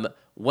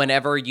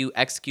 Whenever you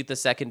execute the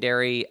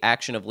secondary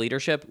action of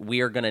leadership,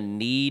 we are going to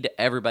need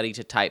everybody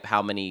to type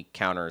how many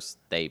counters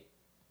they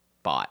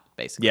bought,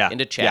 basically,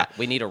 into chat. Yeah.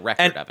 We need a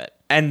record of it.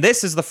 And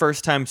this is the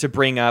first time to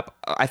bring up,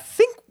 I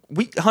think,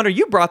 Hunter,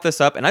 you brought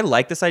this up, and I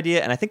like this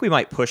idea, and I think we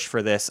might push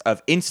for this,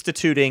 of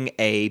instituting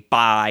a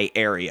buy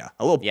area,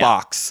 a little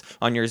box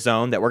on your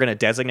zone that we're going to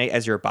designate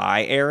as your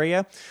buy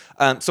area.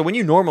 So when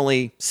you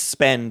normally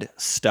spend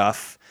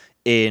stuff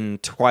in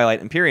Twilight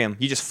Imperium,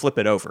 you just flip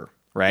it over,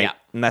 right?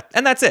 Yeah.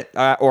 And that's it.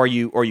 Or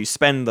you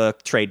spend the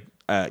trade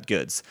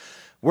goods.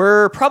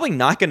 We're probably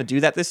not going to do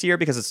that this year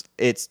because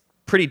it's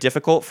pretty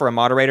difficult for a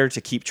moderator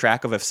to keep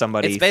track of if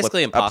somebody flipped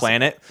a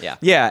planet.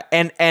 Yeah,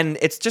 and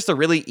it's just a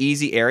really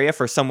easy area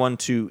for someone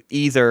to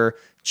either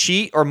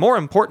cheat or, more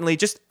importantly,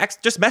 just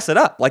mess it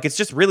up. Like, it's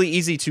just really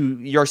easy to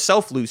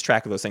yourself lose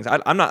track of those things.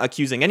 I'm not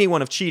accusing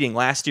anyone of cheating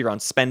last year on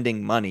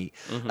spending money,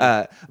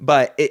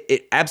 but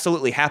it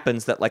absolutely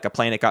happens that like a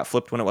planet got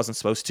flipped when it wasn't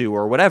supposed to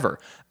or whatever.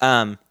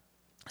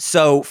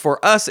 So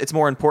for us, it's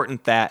more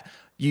important that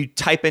you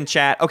type in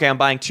chat, okay, I'm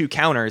buying 2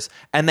 counters,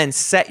 and then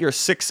set your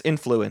 6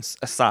 influence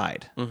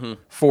aside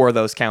for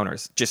those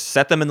counters. Just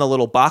set them in the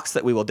little box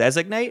that we will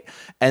designate,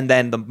 and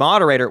then the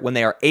moderator, when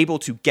they are able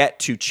to get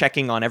to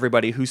checking on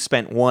everybody who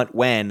spent what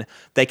when,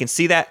 they can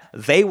see that,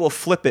 they will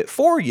flip it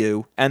for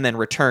you and then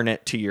return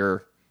it to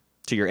your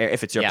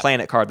if it's your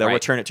planet card, they'll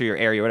return it to your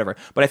area or whatever.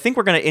 But I think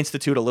we're going to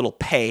institute a little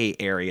pay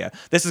area.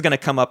 This is going to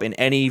come up in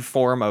any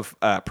form of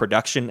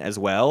production as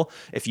well.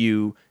 If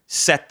you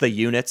set the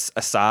units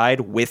aside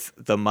with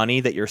the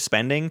money that you're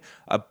spending,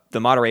 the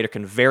moderator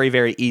can very,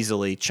 very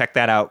easily check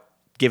that out,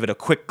 give it a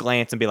quick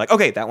glance and be like,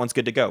 okay, that one's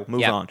good to go,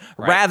 move on.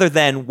 Rather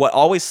than what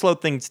always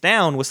slowed things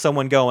down was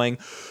someone going,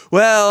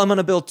 well, I'm going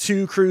to build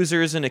 2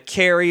 cruisers and a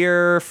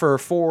carrier for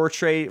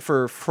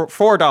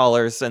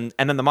 $4. And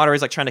then the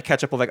moderator's like trying to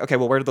catch up with like, okay,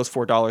 well, where did those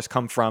 $4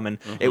 come from? And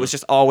it was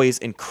just always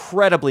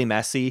incredibly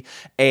messy.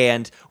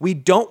 And we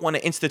don't want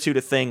to institute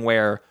a thing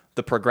where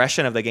the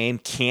progression of the game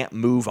can't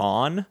move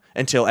on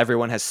until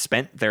everyone has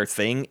spent their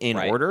thing in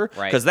order,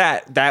 because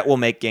that will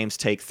make games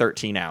take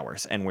 13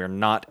 hours, and we're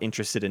not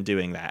interested in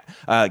doing that.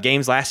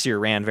 Games last year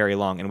ran very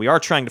long, and we are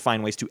trying to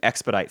find ways to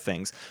expedite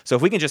things. So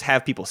if we can just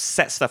have people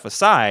set stuff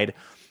aside,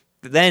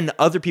 then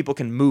other people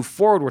can move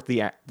forward with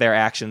their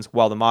actions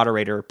while the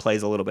moderator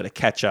plays a little bit of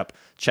catch up,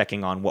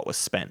 checking on what was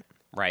spent.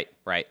 Right.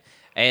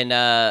 And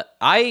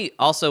I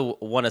also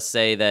want to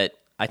say that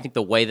I think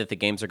the way that the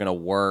games are going to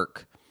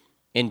work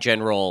in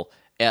general,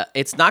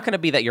 it's not going to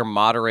be that your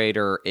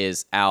moderator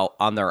is out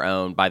on their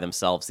own by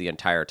themselves the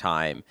entire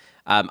time.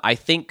 I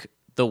think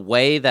the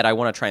way that I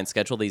want to try and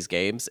schedule these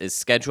games is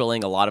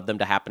scheduling a lot of them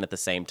to happen at the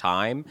same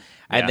time.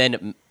 And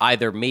then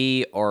either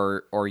me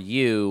or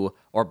you,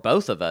 or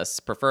both of us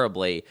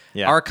preferably,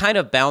 are kind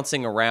of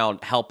bouncing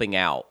around helping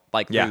out,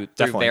 like through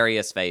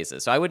various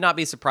phases. So I would not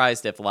be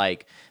surprised if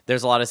like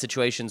there's a lot of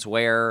situations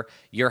where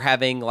you're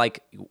having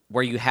like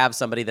where you have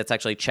somebody that's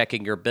actually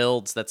checking your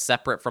builds that's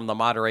separate from the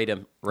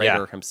moderator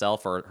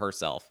himself or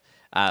herself.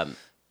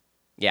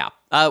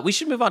 We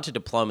should move on to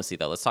diplomacy,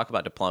 though. Let's talk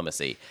about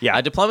diplomacy.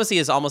 Diplomacy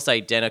is almost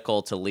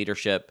identical to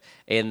leadership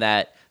in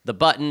that the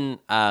button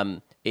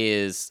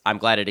is, I'm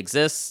glad it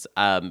exists,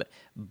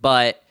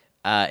 but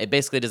it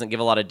basically doesn't give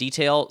a lot of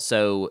detail.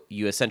 So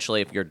you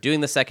essentially, if you're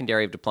doing the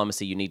secondary of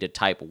diplomacy, you need to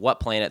type what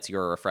planets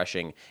you're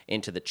refreshing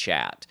into the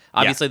chat.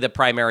 Obviously, the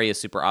primary is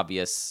super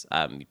obvious.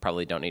 You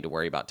probably don't need to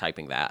worry about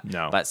typing that.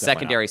 No, but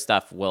secondary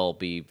stuff will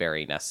be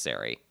very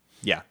necessary.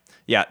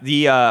 Yeah,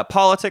 the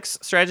politics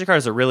strategy card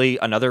is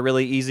another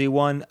really easy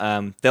one.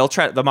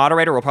 The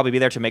moderator will probably be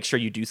there to make sure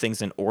you do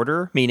things in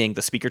order, meaning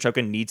the speaker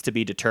token needs to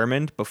be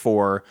determined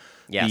before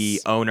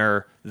the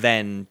owner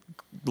then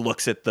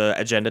looks at the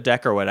agenda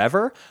deck or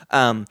whatever.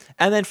 And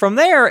then from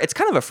there, it's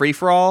kind of a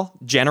free-for-all.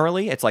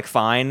 Generally, it's like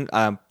fine.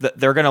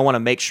 They're going to want to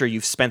make sure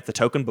you've spent the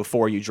token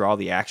before you draw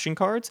the action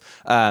cards.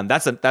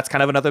 That's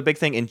kind of another big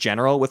thing in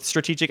general with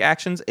strategic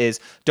actions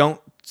is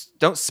don't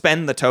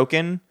spend the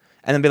token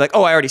and then be like,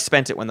 oh, I already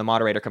spent it when the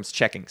moderator comes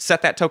checking.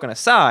 Set that token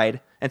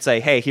aside and say,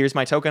 hey, here's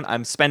my token.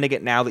 I'm spending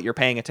it now that you're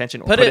paying attention.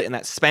 Or put it in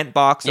that spent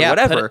box or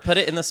whatever. Put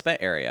it in the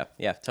spent area.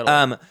 Yeah,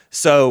 totally.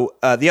 So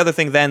the other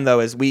thing then, though,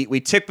 is we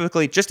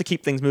typically, just to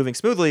keep things moving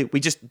smoothly, we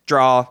just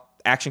draw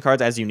action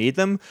cards as you need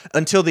them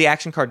until the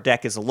action card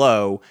deck is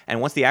low.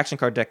 And once the action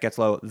card deck gets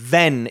low,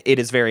 then it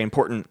is very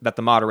important that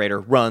the moderator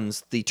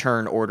runs the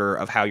turn order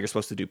of how you're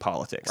supposed to do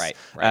politics.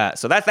 Right.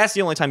 So that's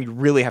the only time you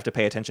really have to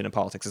pay attention in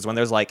politics is when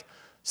there's like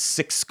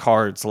 6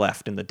 cards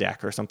left in the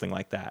deck or something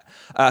like that.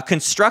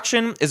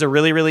 Construction is a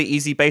really, really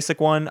easy basic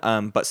one,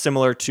 but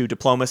similar to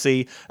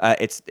diplomacy,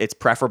 it's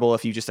preferable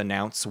if you just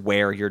announce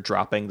where you're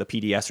dropping the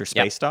PDS or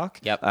space dock.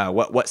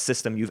 What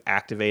system you've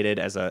activated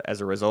as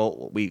a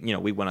result. We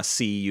want to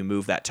see you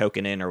move that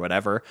token in or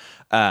whatever.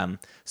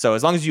 So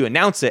as long as you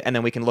announce it and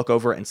then we can look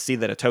over and see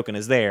that a token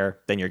is there,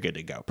 then you're good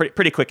to go.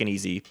 Pretty quick and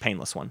easy,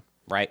 painless one.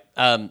 Right.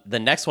 The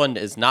next one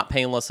is not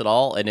painless at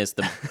all and is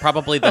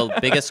probably the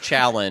biggest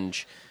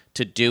challenge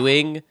to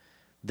doing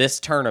this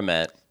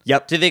tournament.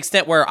 To the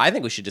extent where I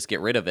think we should just get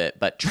rid of it,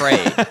 but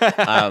trade.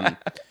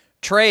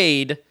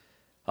 Trade,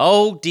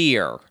 oh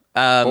dear.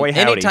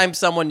 Anytime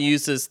someone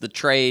uses the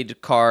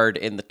trade card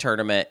in the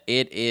tournament,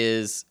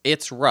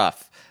 it's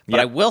rough.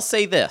 But I will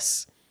say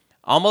this.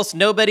 Almost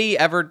nobody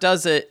ever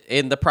does it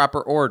in the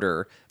proper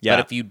order. But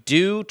if you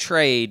do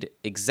trade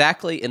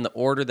exactly in the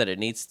order that it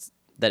needs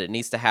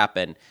to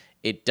happen,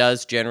 it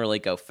does generally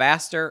go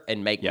faster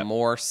and make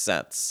more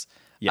sense.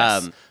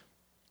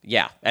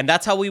 And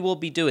that's how we will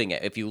be doing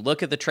it. If you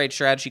look at the trade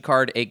strategy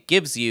card, it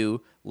gives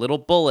you little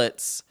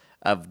bullets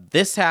of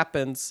this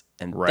happens,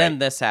 and then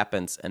this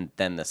happens, and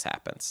then this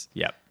happens.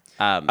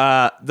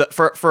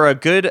 For a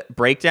good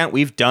breakdown,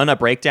 we've done a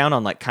breakdown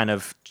on like kind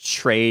of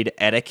trade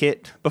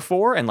etiquette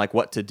before and like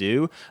what to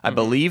do. I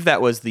believe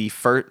that was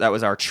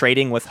our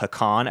trading with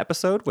Hakan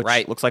episode, which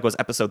looks like was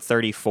episode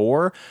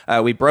 34.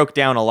 We broke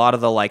down a lot of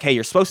the like, hey,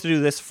 you're supposed to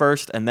do this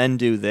first and then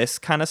do this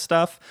kind of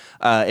stuff.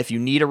 If you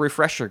need a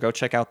refresher, go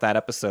check out that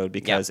episode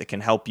because it can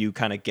help you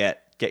kind of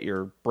get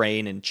your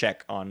brain in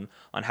check on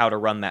how to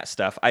run that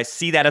stuff. I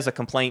see that as a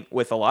complaint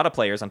with a lot of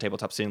players on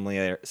Tabletop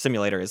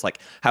Simulator is like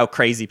how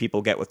crazy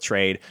people get with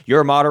trade.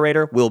 Your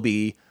moderator will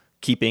be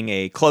keeping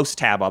a close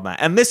tab on that.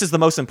 And this is the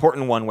most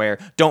important one where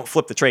don't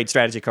flip the trade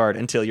strategy card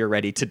until you're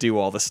ready to do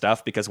all the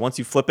stuff, because once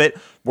you flip it,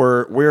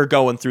 we're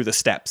going through the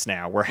steps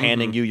now. We're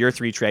handing you your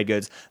 3 trade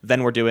goods,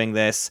 then we're doing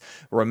this.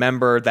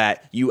 Remember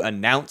that you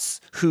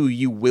announce who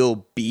you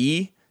will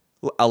be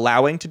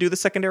allowing to do the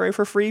secondary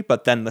for free,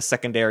 but then the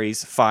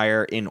secondaries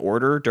fire in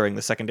order during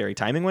the secondary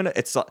timing window.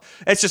 It's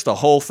just a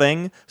whole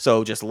thing.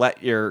 So just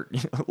let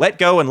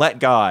go and let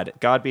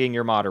God being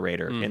your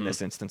moderator in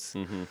this instance.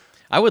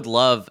 I would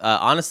love,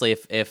 honestly,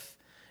 if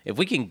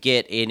we can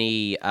get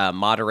any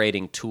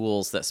moderating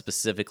tools that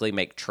specifically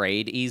make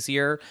trade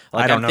easier.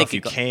 Like I don't know if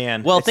you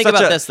can. Well, think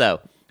about this though.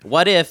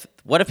 What if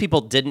people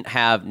didn't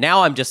have?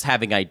 Now I'm just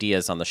having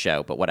ideas on the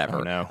show, but whatever.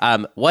 Oh,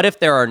 no. What if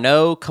there are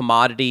no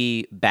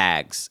commodity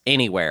bags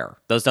anywhere?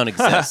 Those don't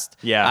exist.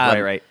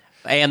 Right.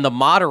 And the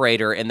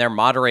moderator in their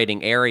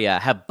moderating area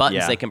have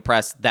buttons they can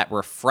press that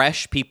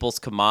refresh people's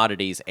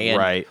commodities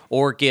and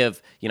or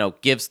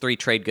gives 3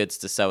 trade goods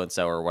to so and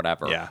so or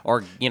whatever. Yeah.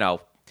 Or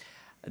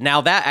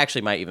now that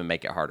actually might even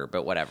make it harder,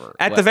 but whatever.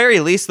 At the very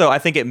least, though, I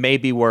think it may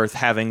be worth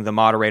having the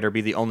moderator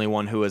be the only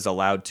one who is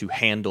allowed to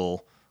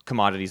handle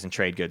commodities and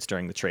trade goods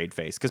during the trade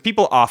phase, because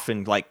people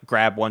often like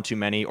grab one too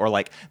many or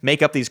like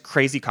make up these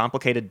crazy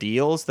complicated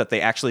deals that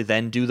they actually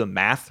then do the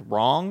math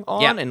wrong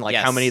on and like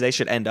how many they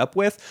should end up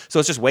with. So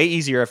it's just way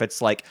easier if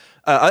it's like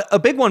a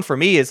big one for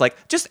me is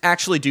like just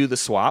actually do the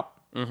swap.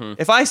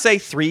 If I say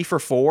 3 for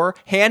 4,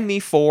 hand me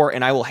 4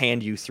 and I will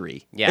hand you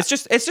 3. Yeah. It's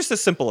just as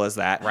simple as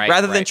that.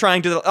 Rather than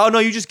trying to, oh no,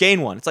 you just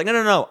gain 1. It's like,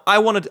 no. I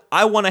want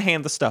to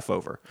hand the stuff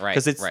over.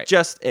 Because it's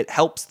just, it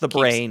helps the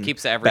brain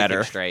keeps everything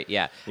better. Straight.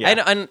 Yeah.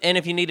 And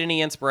if you need any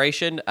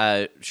inspiration,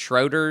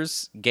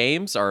 Schroeder's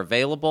games are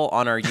available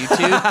on our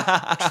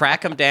YouTube.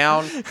 Track them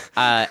down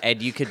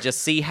and you could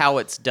just see how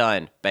it's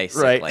done,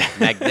 basically.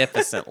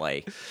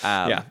 Magnificently.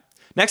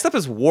 Next up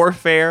is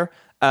Warfare.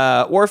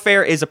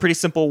 Warfare is a pretty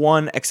simple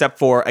one, except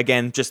for,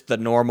 again, just the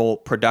normal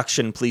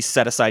production. Please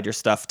set aside your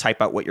stuff, type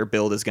out what your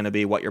build is going to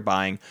be, what you're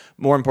buying.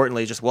 More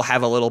importantly, just we'll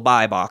have a little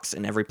buy box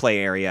in every play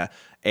area,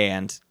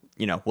 and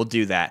we'll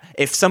do that.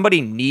 If somebody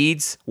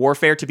needs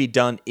Warfare to be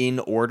done in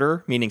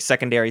order, meaning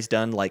secondaries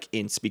done like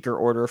in speaker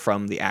order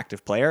from the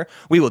active player,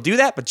 we will do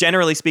that. But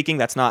generally speaking,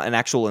 that's not an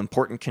actual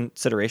important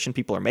consideration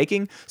people are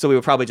making. So we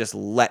would probably just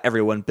let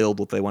everyone build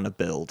what they want to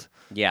build.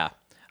 Yeah.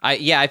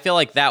 I feel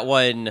like that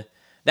one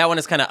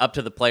is kind of up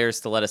to the players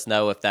to let us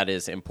know if that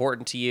is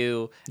important to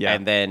you. Yeah.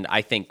 And then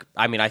I think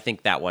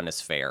that one is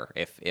fair.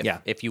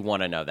 If you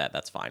want to know that,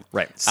 that's fine.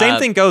 Right. Same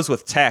thing goes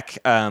with tech.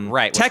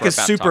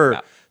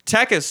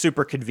 Tech is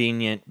super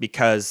convenient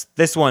because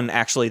this one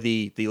actually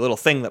the little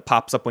thing that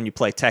pops up when you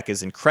play tech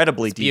is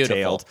incredibly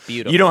detailed.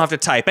 Beautiful. You don't have to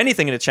type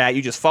anything in the chat.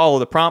 You just follow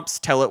the prompts,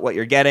 tell it what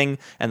you're getting,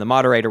 and the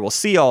moderator will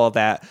see all of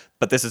that.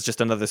 But this is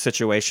just another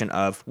situation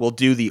of we'll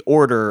do the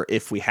order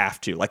if we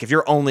have to. Like if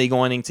you're only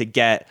going to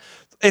get...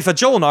 If a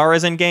Jol-Nar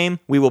is in game,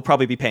 we will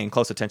probably be paying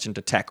close attention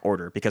to tech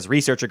order because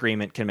research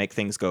agreement can make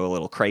things go a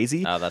little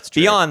crazy. Oh, that's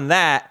true. Beyond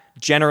that,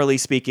 generally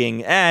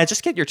speaking,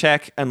 just get your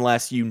tech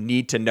unless you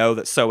need to know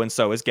that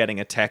so-and-so is getting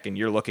a tech and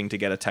you're looking to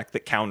get a tech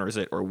that counters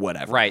it or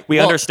whatever. Right. We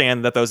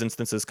understand that those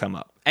instances come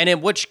up. And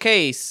in which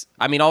case,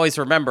 always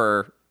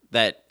remember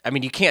that,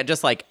 you can't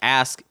just like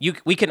ask.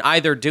 We can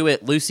either do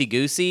it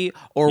loosey-goosey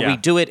or we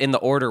do it in the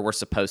order we're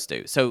supposed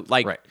to. So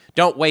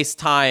don't waste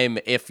time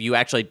if you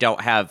actually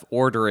don't have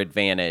order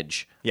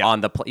advantage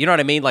on the you know what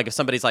I mean? Like if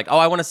somebody's like, oh,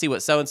 I want to see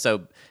what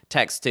so-and-so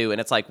texts to, and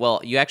it's like,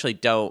 well, you actually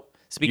don't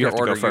speak your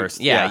order. Go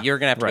first. You're going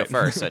to have to go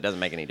first, so it doesn't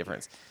make any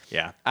difference.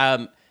 Yeah.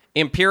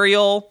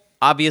 Imperial,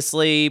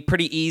 obviously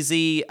pretty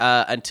easy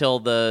until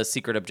the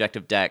secret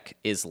objective deck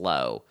is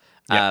low.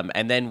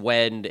 And then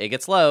when it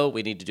gets low,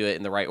 we need to do it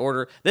in the right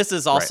order. This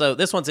is also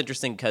this one's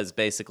interesting because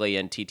basically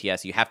in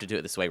TTS you have to do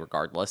it this way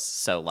regardless.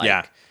 So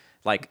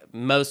like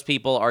most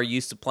people are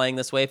used to playing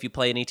this way if you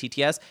play any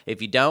TTS.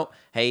 If you don't,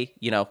 hey,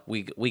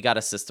 we got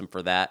a system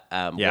for that.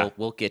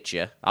 We'll get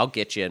you. I'll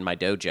get you in my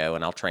dojo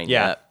and I'll train you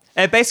up.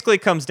 It basically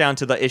comes down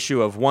to the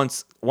issue of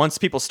once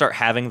people start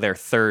having their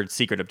third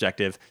secret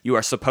objective, you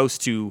are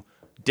supposed to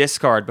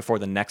discard before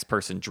the next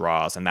person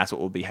draws, and that's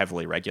what will be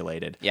heavily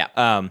regulated.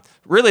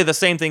 Really the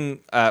same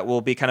thing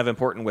will be kind of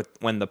important with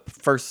when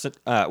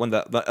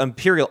the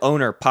Imperial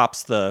owner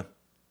pops the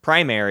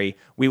primary.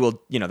 We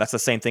will, that's the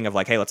same thing of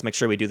like, hey, let's make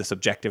sure we do this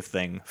objective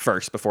thing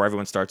first before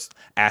everyone starts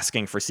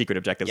asking for secret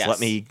objectives.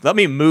 Let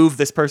me move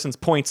this person's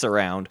points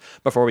around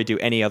before we do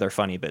any other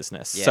funny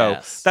business. So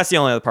that's the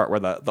only other part where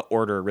the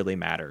order really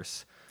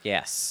matters.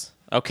 Yes.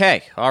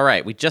 Okay. All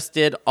right. We just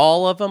did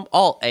all of them,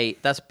 all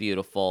 8. That's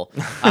beautiful.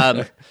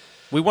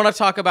 We want to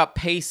talk about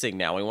pacing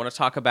now. We want to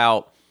talk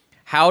about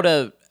how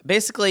to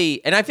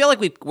basically, and I feel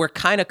like we're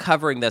kind of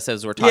covering this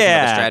as we're talking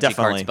about the strategy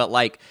cards, but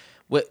like,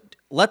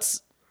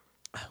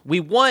 we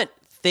want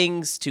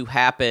things to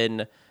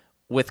happen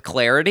with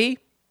clarity.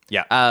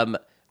 Yeah.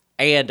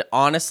 And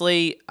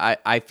honestly,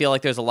 I feel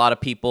like there's a lot of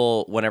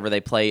people whenever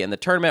they play in the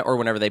tournament or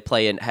whenever they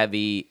play in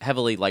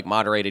heavily like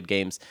moderated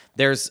games,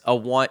 there's a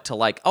want to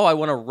like, oh, I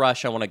want to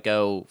rush, I want to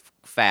go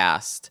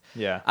fast.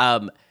 Yeah.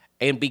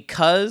 And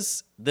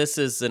because this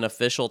is an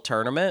official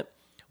tournament,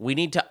 we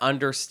need to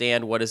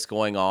understand what is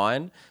going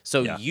on.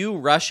 So you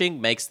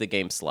rushing makes the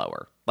game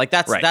slower. Like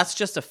that's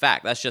just a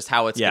fact. That's just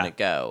how it's going to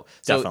go.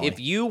 So definitely. If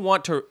you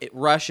want to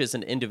rush as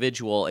an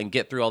individual and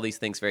get through all these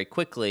things very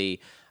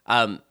quickly,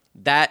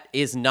 that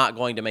is not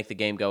going to make the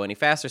game go any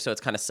faster. So it's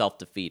kind of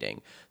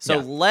self-defeating. So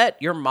let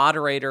your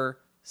moderator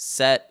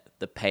set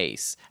the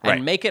pace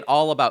and make it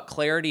all about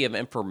clarity of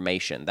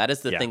information. That is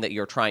the thing that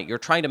you're trying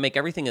to make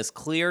everything as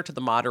clear to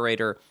the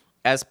moderator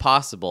as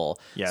possible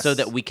so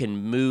that we can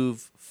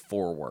move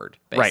forward,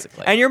 basically.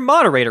 Right. And your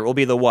moderator will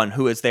be the one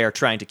who is there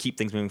trying to keep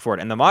things moving forward.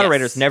 And the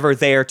moderator's never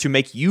there to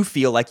make you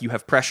feel like you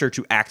have pressure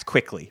to act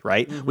quickly,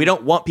 right? Mm-hmm. We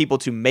don't want people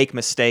to make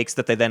mistakes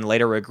that they then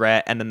later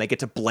regret and then they get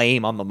to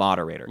blame on the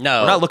moderator.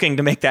 No. We're not looking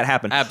to make that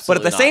happen.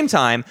 Absolutely but at the same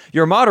time,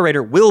 your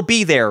moderator will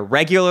be there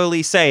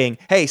regularly saying,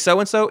 hey,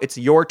 so-and-so, it's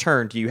your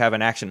turn. Do you have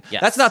an action?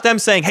 Yes. That's not them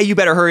saying, hey, you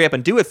better hurry up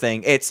and do a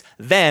thing. It's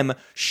them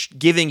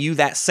giving you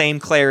that same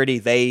clarity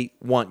they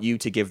want you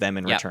to give them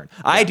in return.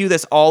 I do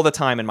this all the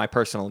time in my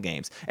personal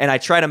games. And I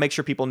try to make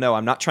sure people know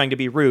I'm not trying to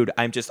be rude.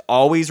 I'm just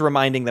always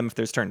reminding them if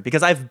there's turn,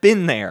 because I've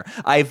been there.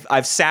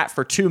 I've sat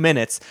for 2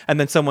 minutes and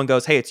then someone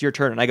goes, hey, it's your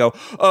turn. And I go,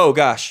 oh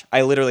gosh,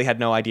 I literally had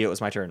no idea it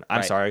was my turn.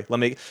 I'm sorry.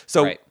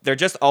 They're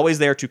just always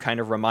there to kind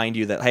of remind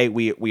you that, hey,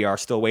 we are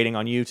still waiting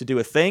on you to do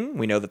a thing.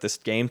 We know that this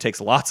game takes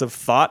lots of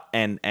thought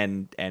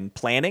and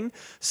planning.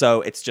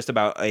 So it's just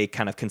about a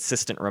kind of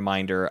consistent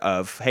reminder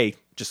of, hey,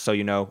 just so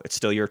you know, it's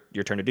still your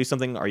turn to do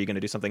something. Are you going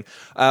to do something?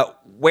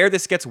 Where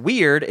this gets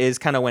weird is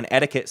kind of when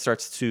etiquette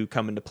starts to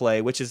come into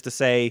play, which is to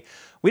say,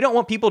 we don't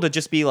want people to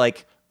just be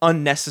like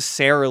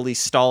unnecessarily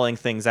stalling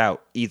things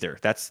out either.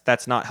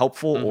 That's not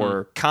helpful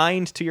or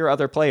kind to your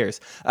other players.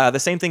 The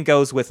same thing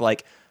goes with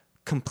like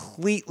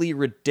completely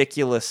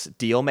ridiculous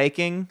deal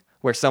making,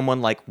 where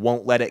someone like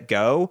won't let it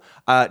go.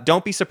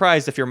 Don't be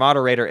surprised if your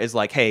moderator is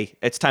like, hey,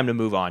 it's time to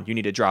move on. You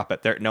need to drop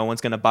it. No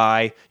one's going to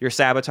buy your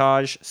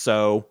sabotage,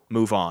 so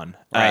move on.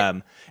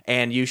 Right.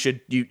 And you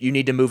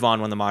need to move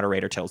on when the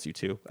moderator tells you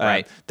to.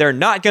 Right. They're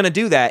not going to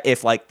do that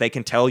if like they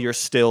can tell you're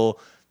still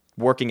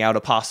working out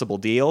a possible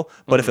deal.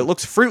 But if it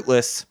looks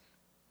fruitless,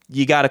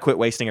 you got to quit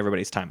wasting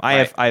everybody's time.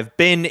 I've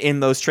been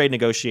in those trade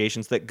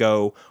negotiations that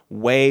go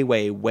way,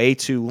 way, way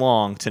too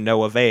long to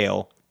no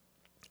avail.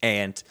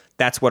 And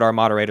that's what our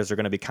moderators are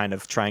going to be kind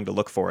of trying to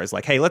look for, is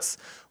like, hey, let's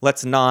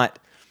not,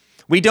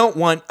 we don't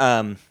want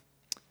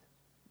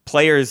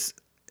players'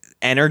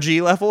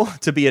 energy level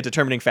to be a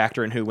determining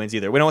factor in who wins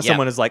either. We don't want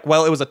someone who's like,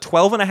 well, it was a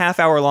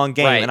 12.5-hour long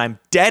game and I'm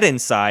dead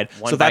inside,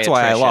 so that's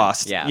why I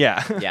lost.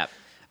 Yeah.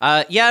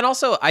 And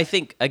also I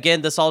think,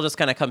 again, this all just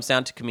kind of comes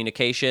down to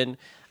communication.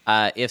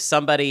 If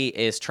somebody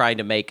is trying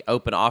to make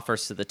open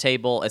offers to the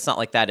table, it's not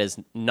like that is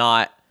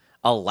not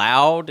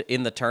allowed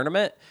in the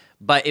tournament.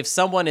 But if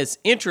someone is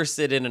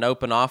interested in an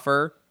open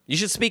offer, you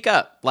should speak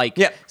up. Like,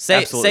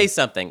 say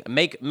something.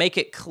 Make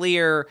it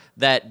clear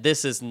that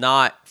this is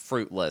not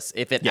fruitless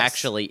if it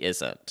actually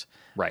isn't.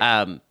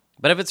 Right.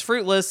 But if it's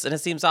fruitless and it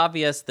seems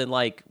obvious, then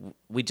like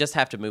we just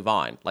have to move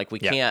on. Like we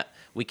can't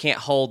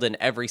hold in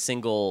every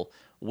single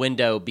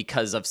window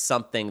because of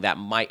something that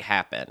might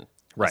happen.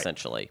 Right.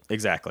 Essentially.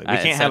 Exactly. We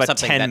can't have a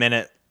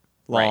 10-minute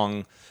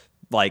long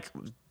like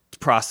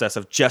process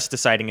of just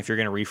deciding if you're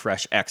going to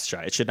refresh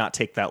extra. It should not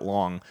take that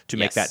long to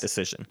make that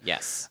decision.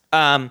 Yes.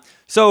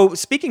 So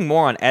speaking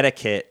more on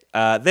etiquette,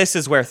 this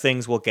is where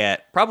things will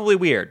get probably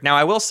weird. Now,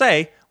 I will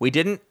say we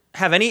didn't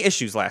have any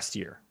issues last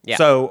year. Yeah.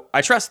 So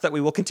I trust that we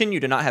will continue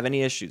to not have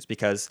any issues,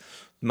 because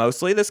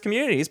mostly this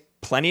community is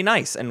plenty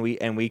nice, and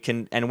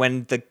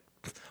when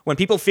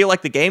people feel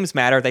like the games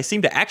matter, they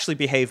seem to actually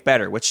behave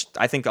better, which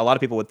I think a lot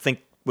of people would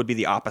think would be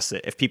the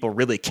opposite. If people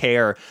really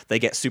care, they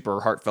get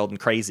super heartfelt and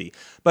crazy.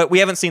 But we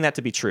haven't seen that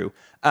to be true.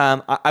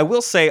 I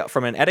will say,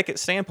 from an etiquette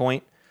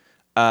standpoint,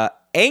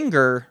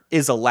 anger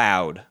is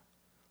allowed.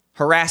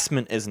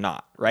 Harassment is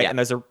not, right? Yeah. And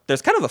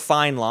there's kind of a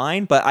fine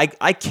line, but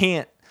I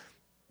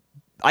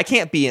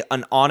can't be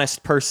an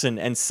honest person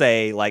and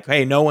say like,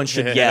 hey, no one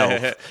should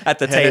yell at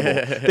the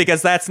table,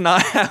 because that's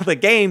not how the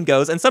game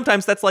goes. And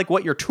sometimes that's like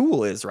what your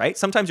tool is, right?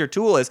 Sometimes your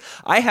tool is,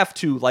 I have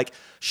to like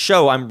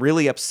show I'm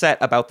really upset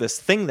about this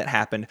thing that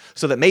happened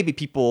so that maybe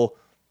people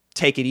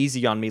take it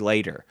easy on me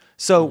later.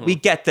 So we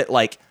get that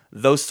like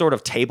those sort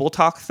of table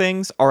talk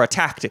things are a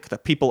tactic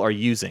that people are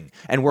using,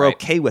 and we're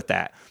okay with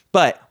that.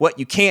 But what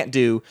you can't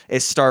do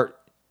is start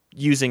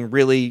using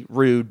really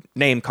rude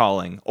name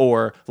calling,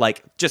 or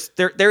like just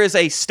there is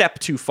a step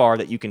too far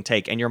that you can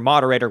take, and your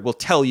moderator will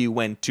tell you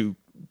when to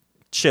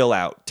chill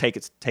out, take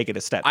it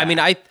a step back. I mean,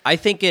 I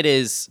think it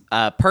is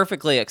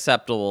perfectly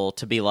acceptable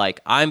to be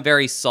like, I'm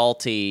very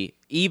salty,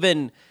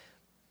 even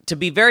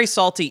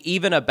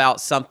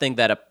about something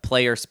that a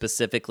player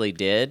specifically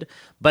did.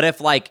 But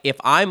if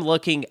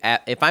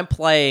I'm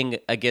playing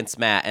against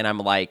Matt and I'm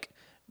like,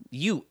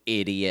 you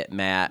idiot,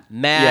 Matt.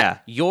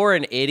 You're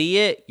an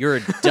idiot. You're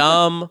a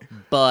dumb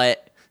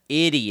butt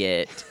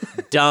idiot,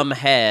 dumb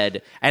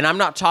head. And I'm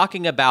not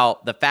talking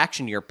about the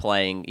faction you're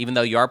playing, even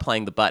though you are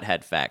playing the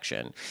butthead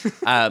faction,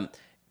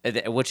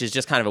 which is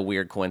just kind of a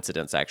weird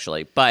coincidence,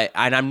 actually.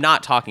 And I'm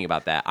not talking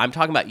about that. I'm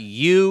talking about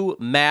you,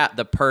 Matt,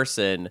 the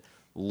person,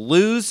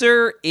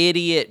 loser,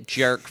 idiot,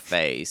 jerk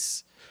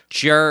face,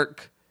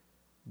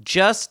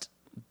 just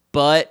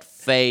butt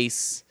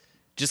face,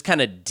 just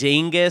kind of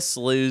dingus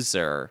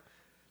loser.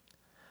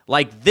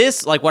 Like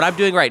this, like what I'm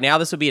doing right now,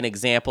 this would be an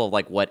example of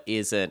like what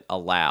isn't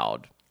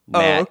allowed.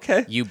 Matt, oh,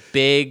 okay. You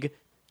big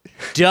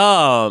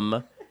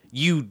dumb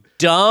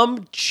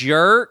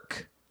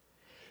jerk.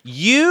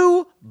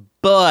 You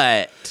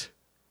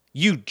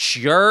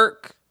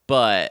jerk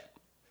butt.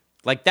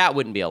 Like that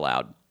wouldn't be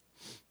allowed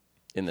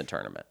in the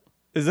tournament.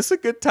 Is this a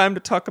good time to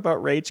talk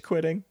about rage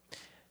quitting?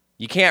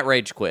 You can't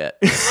rage quit.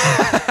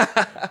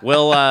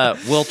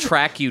 We'll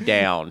track you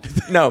down.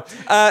 No.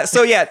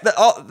 So yeah,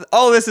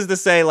 all of this is to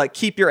say, like,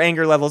 keep your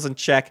anger levels in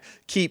check.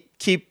 Keep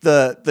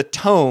the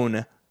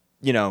tone,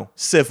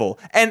 civil.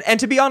 And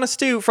to be honest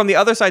too, from the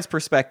other side's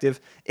perspective,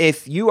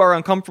 if you are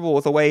uncomfortable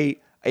with the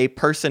way a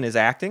person is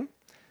acting,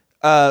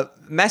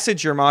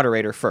 message your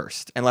moderator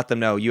first and let them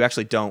know you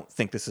actually don't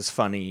think this is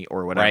funny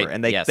or whatever, right.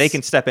 and they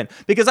can step in,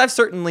 because I've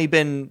certainly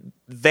been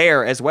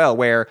there as well,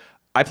 where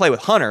I play with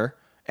Hunter.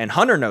 And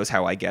Hunter knows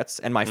how I gets,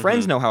 and my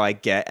friends know how I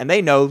get, and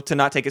they know to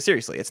not take it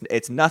seriously.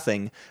 It's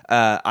nothing.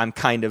 I'm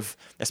kind of,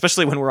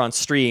 especially when we're on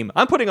stream,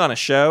 I'm putting on a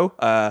show.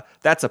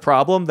 That's a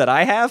problem that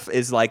I have,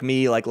 is like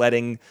me like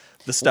letting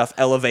the stuff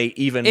elevate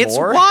even more. It's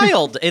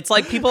wild. It's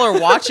like people are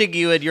watching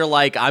you, and you're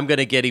like, I'm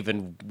gonna get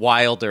even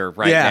wilder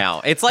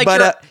now. It's like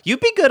you'd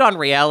be good on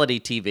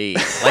reality TV.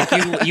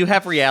 Like you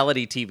have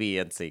reality TV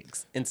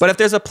instincts. But if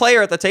there's a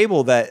player at the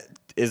table that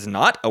is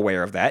not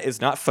aware of that, is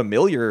not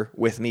familiar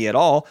with me at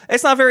all,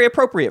 it's not very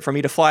appropriate for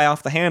me to fly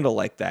off the handle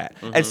like that.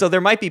 And so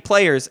there might be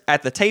players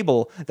at the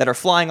table that are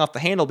flying off the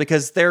handle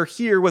because they're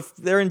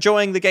they're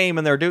enjoying the game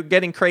and they're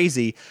getting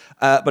crazy.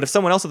 But if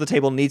someone else at the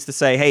table needs to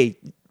say, hey,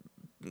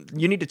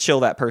 you need to chill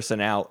that person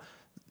out,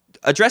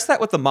 address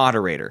that with the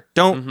moderator.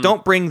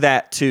 Don't bring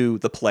that to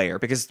the player,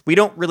 because we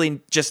don't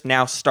really just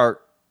now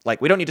start,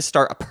 like, we don't need to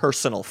start a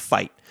personal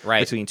fight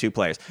between two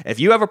players. If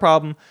you have a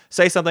problem,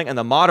 say something, and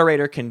the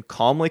moderator can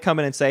calmly come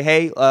in and say,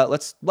 hey,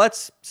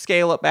 let's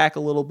scale it back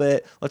a little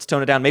bit. Let's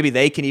tone it down. Maybe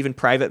they can even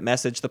private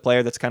message the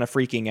player that's kind of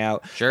freaking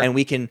out. Sure. And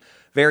we can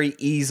very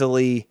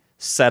easily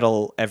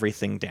settle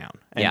everything down.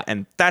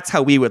 And that's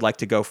how we would like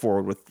to go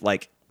forward with,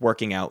 like,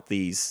 working out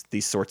these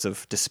sorts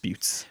of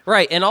disputes.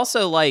 Right. And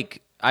also,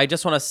 like, I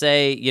just want to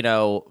say,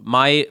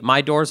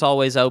 my door's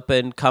always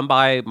open. Come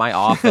by my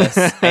office,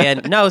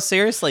 and no,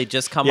 seriously,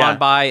 just come on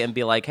by and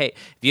be like, hey,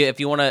 if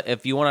you want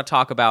to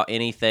talk about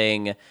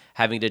anything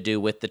having to do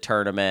with the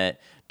tournament,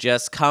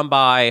 just come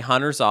by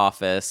Hunter's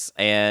office,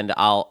 and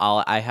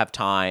I have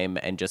time,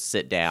 and just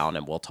sit down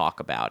and we'll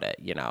talk about it.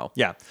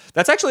 Yeah,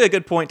 that's actually a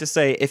good point to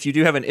say. If you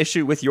do have an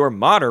issue with your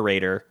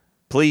moderator,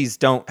 please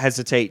don't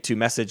hesitate to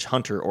message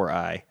Hunter or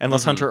I,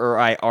 unless Hunter or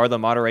I are the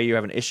moderator you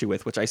have an issue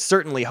with, which I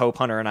certainly hope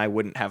Hunter and I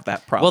wouldn't have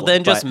that problem. Well,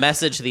 then just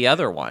message the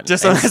other one.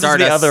 Just message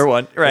the other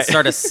one, right?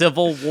 Start a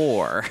civil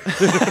war.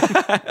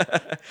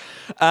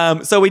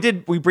 So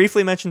we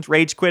briefly mentioned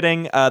rage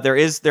quitting.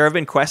 There have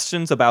been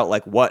questions about,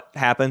 like, what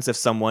happens if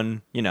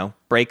someone,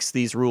 breaks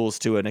these rules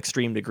to an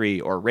extreme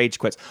degree or rage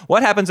quits.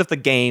 What happens if the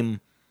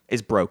game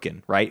is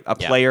broken, right? A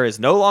player is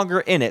no longer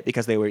in it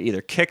because they were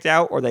either kicked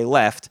out or they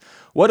left.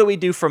 What do we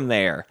do from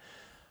there?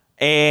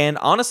 And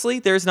honestly,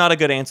 there's not a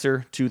good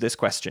answer to this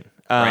question.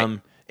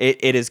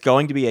 It is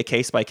going to be a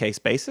case-by-case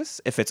basis.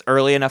 If it's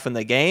early enough in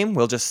the game,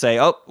 we'll just say,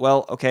 oh,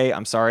 well, okay,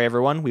 I'm sorry,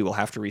 everyone. We will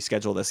have to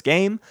reschedule this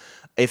game.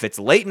 If it's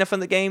late enough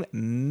in the game,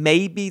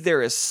 maybe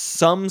there is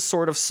some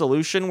sort of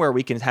solution where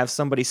we can have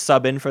somebody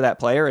sub in for that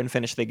player and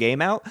finish the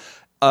game out.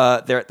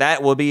 That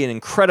will be an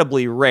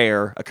incredibly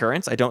rare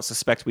occurrence. I don't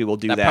suspect we will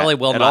do that. That probably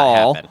will at not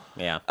all. Happen.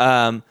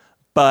 Yeah.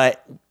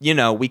 But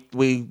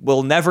we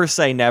will never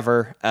say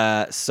never.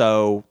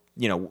 So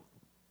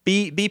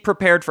be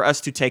prepared for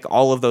us to take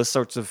all of those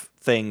sorts of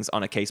things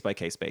on a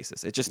case-by-case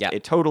basis.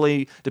 It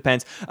totally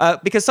depends.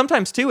 Because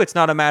sometimes too, it's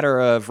not a matter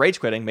of rage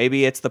quitting.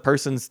 Maybe it's the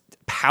person's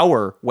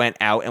power went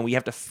out, and we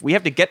have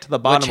to get to the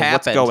bottom of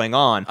what's going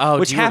on. Oh,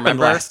 which happened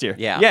last year.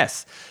 Yeah.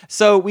 Yes.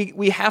 So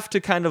we have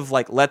to kind of,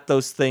 like, let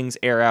those things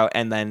air out,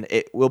 and then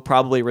it will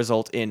probably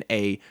result in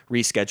a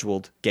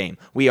rescheduled game.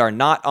 We are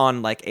not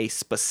on, like, a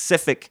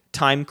specific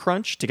time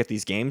crunch to get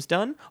these games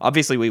done.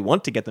 Obviously, we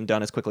want to get them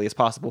done as quickly as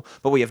possible,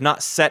 but we have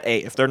not set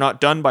if they're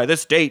not done by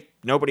this date,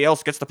 nobody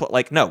else gets to play.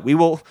 Like, no,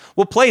 we'll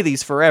play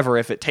these forever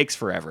if it takes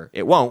forever.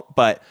 It won't,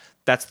 but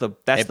that's the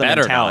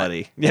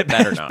mentality. It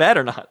better not.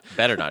 Better not.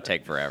 Better not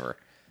take forever.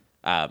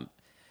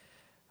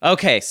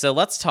 Okay, so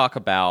let's talk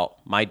about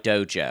my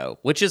dojo,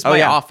 which is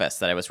my office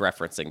that I was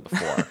referencing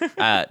before.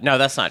 No,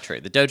 that's not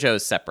true. The dojo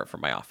is separate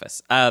from my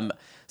office.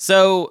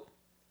 So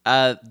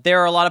there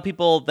are a lot of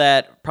people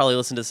that probably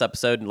listen to this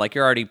episode, and, like,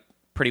 you're already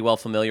pretty well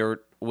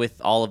familiar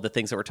with all of the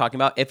things that we're talking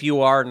about. If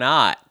you are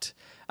not,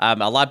 a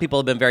lot of people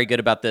have been very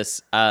good about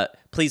this.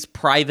 Please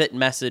private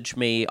message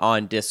me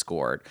on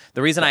Discord.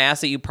 The reason I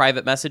ask that you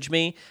private message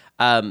me,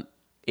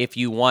 if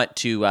you want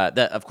to,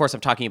 of course, I'm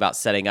talking about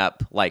setting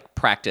up, like,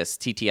 practice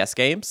TTS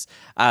games.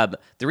 The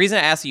reason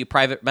I ask that you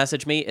private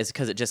message me is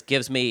because it just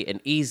gives me an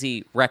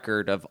easy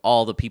record of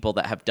all the people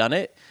that have done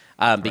it.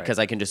 Because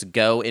I can just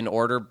go in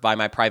order by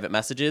my private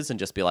messages and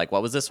just be like,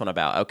 what was this one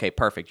about? Okay,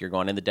 perfect. You're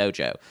going in the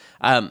dojo.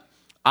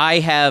 I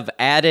have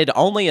added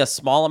only a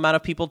small amount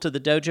of people to the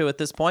dojo at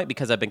this point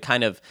because I've been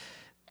kind of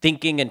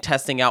thinking and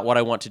testing out what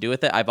I want to do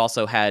with it. I've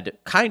also had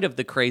kind of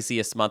the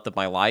craziest month of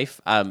my life.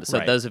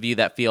 Those of you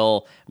that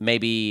feel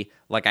maybe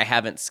like I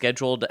haven't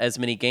scheduled as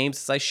many games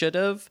as I should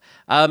have,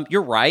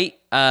 you're right.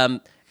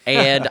 And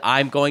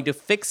I'm going to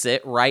fix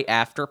it right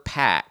after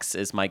PAX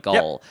is my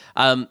goal.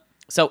 Yep.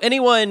 So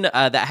anyone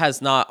that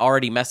has not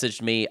already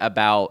messaged me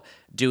about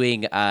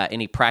doing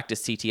any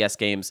practice TTS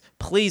games,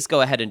 please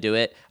go ahead and do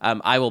it.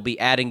 I will be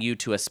adding you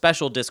to a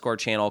special Discord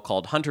channel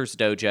called Hunter's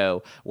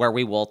Dojo, where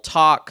we will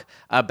talk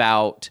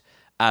about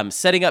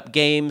setting up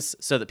games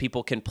so that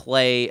people can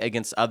play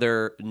against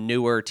other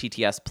newer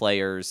TTS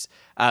players.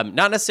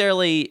 Not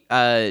necessarily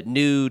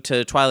new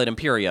to Twilight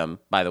Imperium,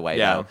 by the way.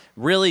 Yeah. Though.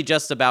 Really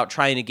just about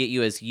trying to get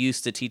you as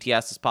used to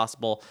TTS as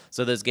possible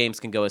so those games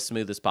can go as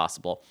smooth as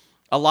possible.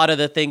 A lot of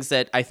the things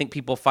that I think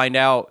people find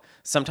out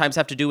sometimes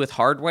have to do with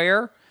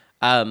hardware.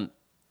 A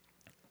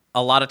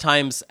lot of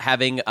times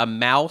having a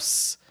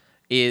mouse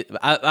is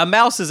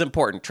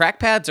important.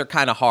 Trackpads are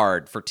kind of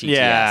hard for TTS.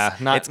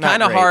 Yeah, it's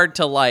kind of hard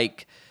to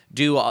like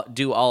do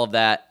all of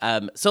that.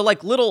 So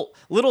like little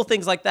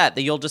things like that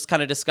you'll just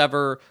kind of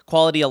discover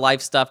quality of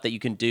life stuff that you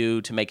can do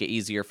to make it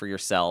easier for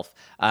yourself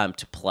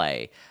to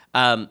play.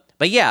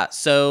 But yeah,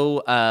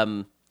 so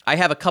I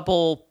have a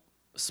couple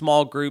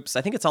small groups.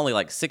 I think it's only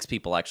like 6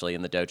 people actually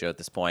in the dojo at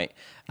this point.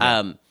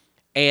 Yeah.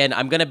 And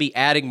I'm going to be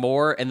adding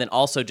more and then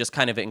also just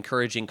kind of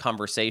encouraging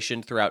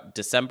conversation throughout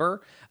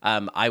December.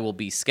 I will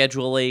be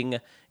scheduling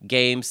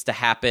games to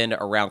happen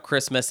around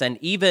Christmas and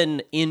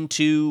even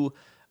into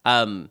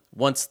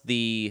once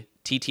the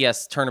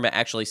TTS tournament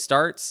actually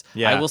starts.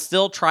 Yeah. I will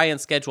still try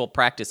and schedule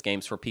practice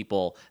games for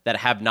people that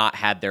have not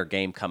had their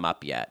game come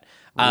up yet.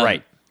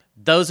 Right.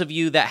 Those of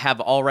you that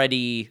have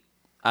already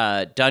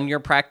done your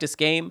practice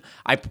game,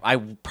 I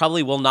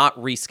probably will not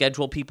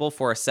reschedule people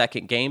for a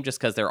second game just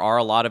because there are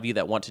a lot of you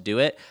that want to do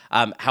it.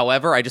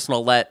 However, I just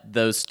want to let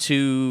those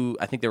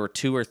I think there were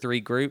 2 or 3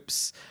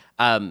 groups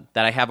that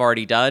I have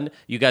already done.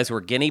 You guys were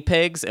guinea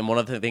pigs, and one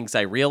of the things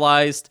I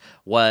realized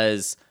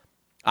was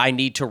I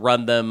need to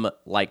run them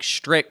like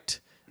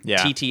strict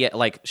TT,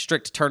 like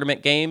strict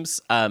tournament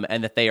games,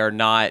 and that they're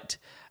not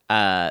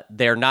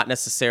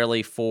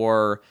necessarily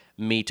for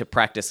me to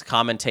practice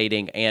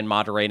commentating and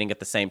moderating at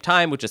the same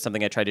time, which is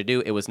something I tried to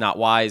do. It was not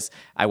wise.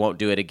 I won't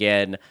do it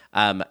again.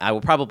 I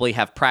will probably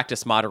have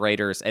practice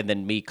moderators and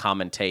then me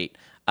commentate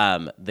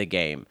the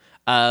game.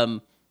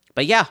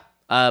 But yeah,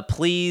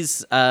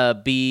 please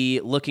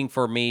be looking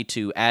for me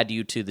to add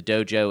you to the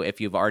dojo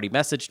if you've already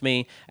messaged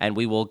me, and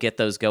we will get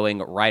those going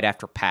right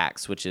after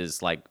PAX, which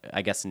is like,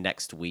 I guess,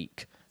 next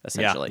week.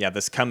 Essentially. Yeah,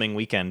 this coming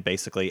weekend,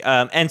 basically.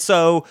 And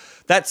so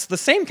that's the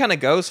same kind of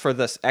goes for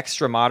this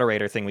extra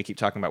moderator thing we keep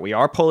talking about. We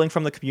are pulling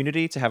from the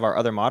community to have our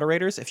other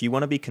moderators. If you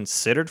want to be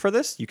considered for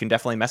this, you can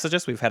definitely message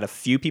us. We've had a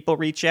few people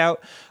reach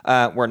out.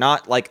 We're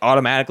not like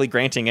automatically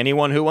granting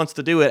anyone who wants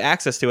to do it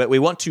access to it. We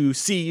want to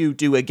see you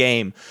do a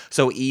game.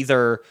 So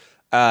either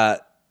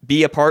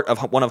be a part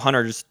of one of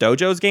Hunter's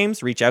Dojo's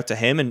games, reach out to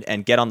him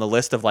and get on the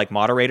list of like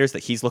moderators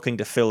that he's looking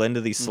to fill into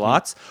these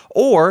slots.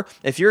 Or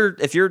if your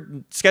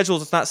schedule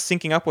is not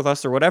syncing up with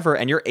us or whatever,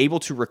 and you're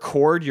able to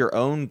record your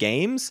own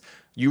games,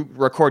 you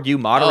record you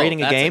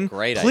moderating a game,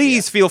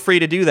 please feel free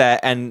to do that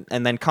and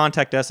then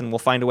contact us and we'll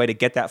find a way to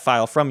get that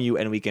file from you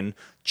and we can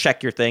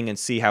check your thing and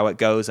see how it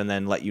goes and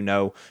then let you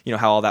know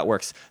how all that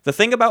works. The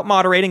thing about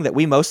moderating that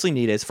we mostly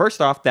need is, first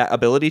off, that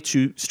ability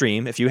to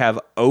stream. If you have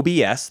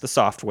OBS, the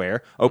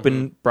software,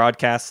 Open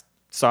Broadcast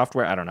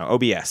Software, I don't know,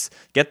 OBS.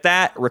 Get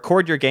that,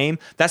 record your game.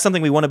 That's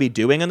something we want to be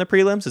doing in the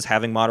prelims, is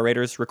having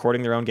moderators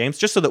recording their own games,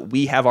 just so that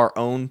we have our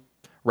own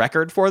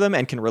record for them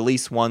and can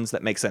release ones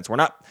that make sense. We're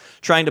not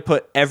trying to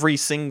put every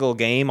single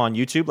game on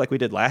YouTube like we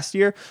did last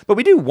year, but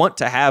we do want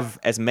to have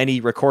as many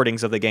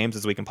recordings of the games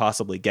as we can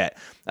possibly get,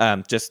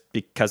 just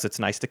because it's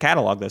nice to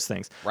catalog those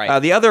things. Right.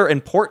 The other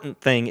important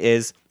thing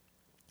is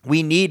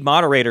we need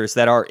moderators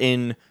that are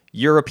in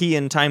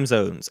European time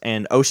zones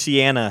and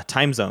Oceania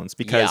time zones,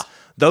 because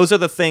those are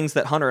the things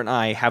that Hunter and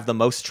I have the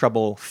most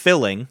trouble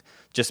filling,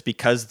 just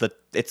because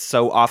it's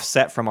so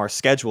offset from our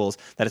schedules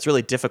that it's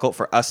really difficult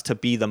for us to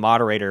be the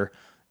moderator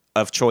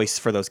of choice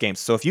for those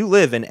games. So if you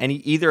live in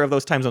either of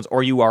those time zones,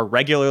 or you are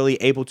regularly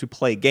able to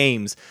play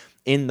games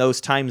in those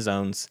time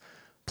zones,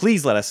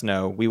 please let us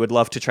know. We would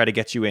love to try to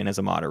get you in as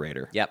a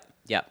moderator. Yep.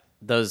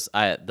 Those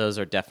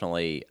are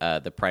definitely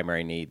the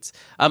primary needs.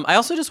 I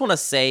also just want to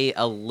say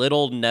a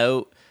little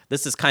note.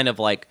 This is kind of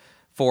like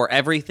for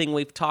everything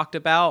we've talked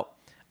about.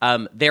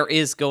 There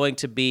is going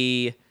to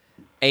be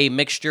a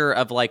mixture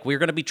of like, we're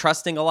going to be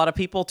trusting a lot of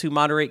people to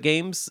moderate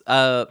games,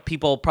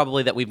 people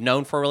probably that we've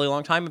known for a really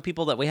long time and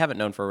people that we haven't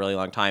known for a really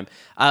long time.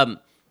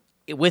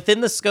 Within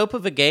the scope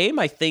of a game,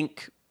 I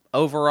think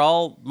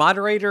overall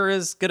moderator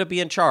is going to be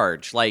in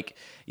charge. Like,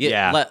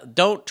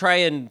 don't try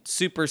and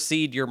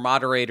supersede your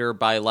moderator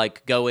by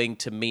like going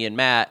to me and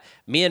Matt.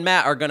 Me and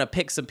Matt are going to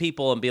pick some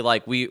people and be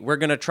like, we're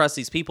going to trust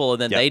these people,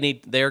 and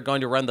then they're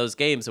going to run those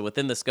games, and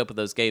within the scope of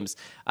those games,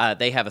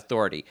 they have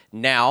authority.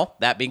 Now,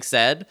 that being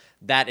said,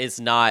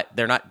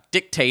 they're not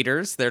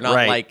dictators. They're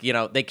not like,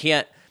 they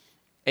can't,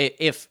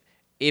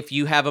 if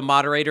you have a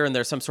moderator and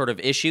there's some sort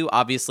of issue,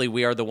 obviously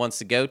we are the ones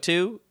to go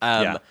to.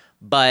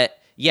 But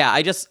yeah,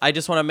 I just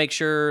want to make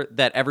sure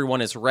that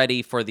everyone is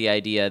ready for the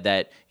idea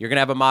that you're going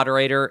to have a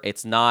moderator.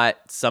 It's not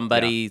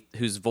somebody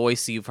whose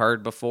voice you've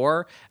heard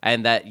before,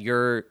 and that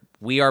you're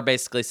we are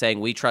basically saying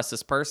we trust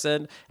this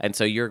person, and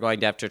so you're going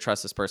to have to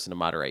trust this person to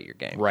moderate your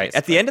game. Right. Basically.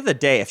 At the end of the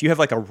day, if you have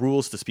like a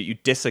rules dispute, you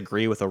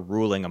disagree with a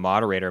ruling a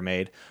moderator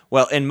made,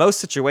 well, in most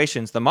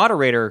situations, the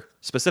moderator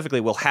specifically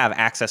will have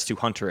access to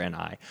Hunter and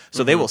I.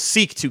 So they will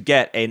seek to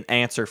get an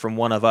answer from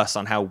one of us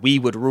on how we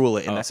would rule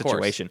it in that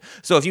situation.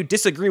 So if you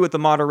disagree with the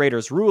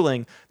moderator's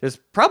ruling, there's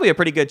probably a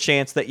pretty good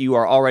chance that you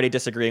are already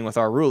disagreeing with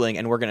our ruling,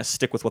 and we're going to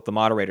stick with what the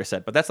moderator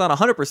said. But that's not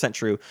 100%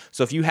 true.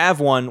 So if you have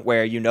one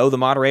where you know the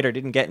moderator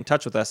didn't get in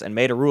touch with us and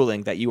made a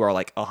ruling that you are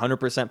like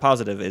 100%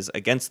 positive is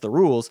against the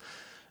rules,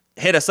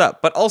 hit us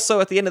up. But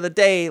also at the end of the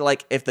day,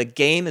 like if the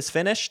game is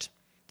finished,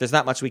 there's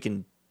not much we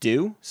can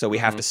do. So we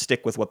have to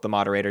stick with what the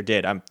moderator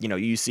did.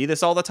 You see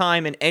this all the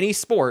time in any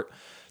sport.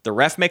 The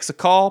ref makes a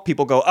call.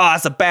 People go, "Oh,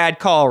 it's a bad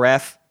call,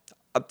 ref."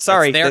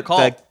 Sorry,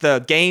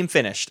 the game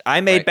finished.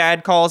 I made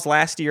bad calls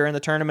last year in the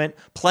tournament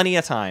plenty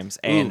of times,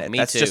 and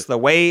that's just the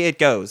way it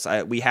goes.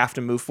 We have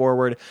to move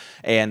forward,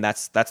 and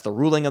that's the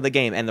ruling of the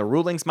game. And the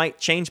rulings might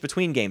change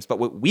between games, but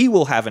what we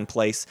will have in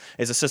place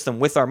is a system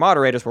with our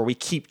moderators where we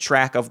keep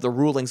track of the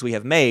rulings we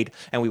have made,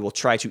 and we will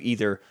try to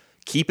either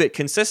keep it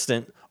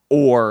consistent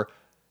or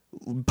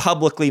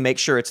publicly make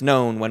sure it's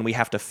known when we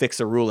have to fix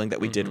a ruling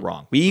that we did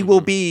wrong. We will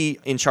be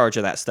in charge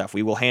of that stuff.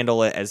 We will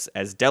handle it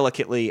as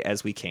delicately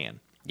as we can.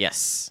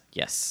 Yes.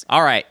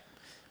 All right.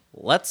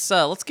 Let's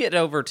get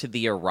over to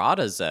the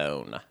errata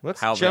zone.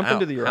 Let's jump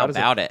into the errata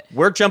zone. How about it?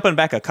 We're jumping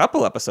back a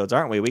couple episodes,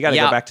 aren't we? We got to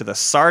go back to the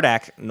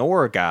Sardak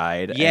Nor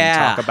guide and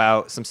talk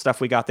about some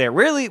stuff we got there.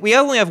 Really, we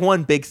only have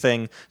one big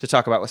thing to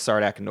talk about with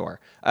Sardak Nor.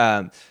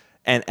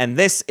 And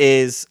this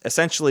is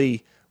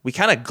essentially, we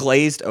kind of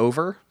glazed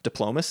over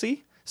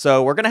diplomacy.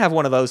 So we're going to have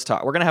one of those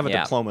talk. We're going to have a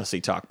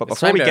diplomacy talk. But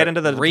before we get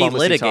into the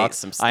diplomacy talk,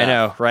 some stuff. I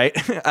know, right?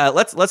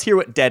 Let's hear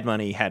what Dead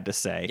Money had to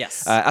say.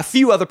 Yes. A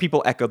few other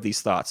people echoed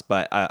these thoughts,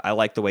 but I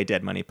like the way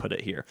Dead Money put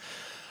it here.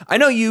 I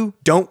know you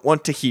don't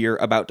want to hear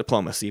about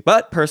diplomacy,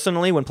 but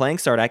personally, when playing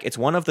Sardak, it's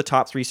one of the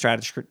top 3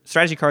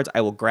 strategy cards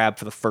I will grab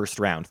for the first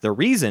round. The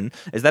reason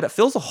is that it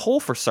fills a hole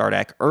for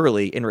Sardak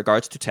early in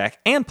regards to tech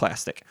and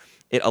plastic.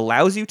 It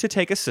allows you to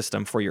take a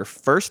system for your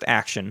first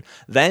action,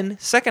 then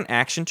second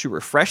action to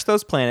refresh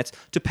those planets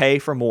to pay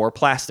for more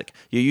plastic.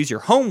 You use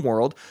your home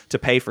world to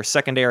pay for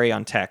secondary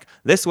on tech.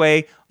 This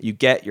way, you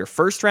get your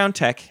first round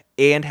tech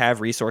and have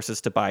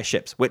resources to buy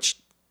ships, which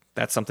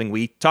that's something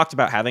we talked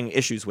about having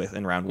issues with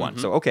in round 1.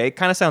 So, okay,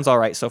 kind of sounds all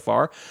right so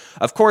far.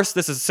 Of course,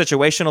 this is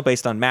situational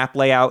based on map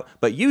layout,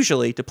 but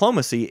usually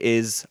diplomacy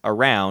is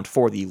around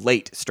for the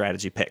late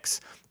strategy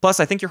picks. Plus,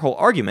 I think your whole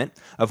argument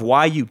of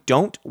why you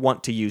don't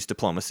want to use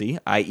diplomacy,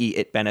 i.e.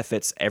 it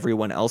benefits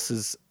everyone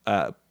else's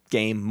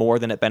game more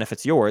than it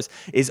benefits yours,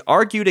 is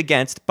argued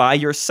against by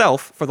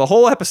yourself for the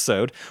whole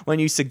episode when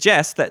you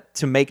suggest that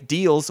to make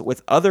deals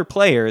with other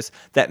players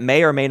that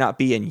may or may not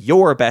be in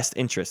your best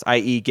interest,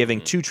 i.e.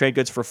 giving 2 trade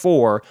goods for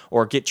 4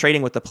 or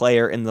trading with the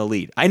player in the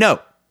lead. I know.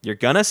 You're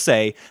going to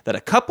say that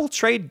a couple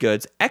trade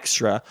goods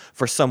extra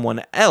for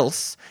someone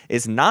else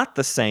is not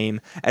the same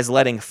as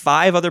letting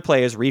 5 other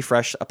players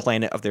refresh a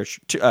planet of their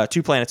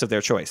 2 planets of their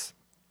choice.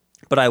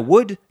 But I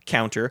would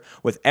counter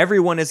with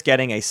everyone is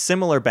getting a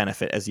similar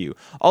benefit as you.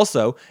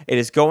 Also, it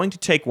is going to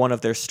take one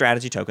of their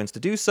strategy tokens to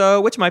do so,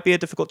 which might be a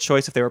difficult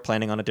choice if they were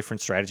planning on a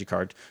different strategy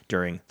card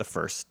during the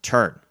first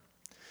turn.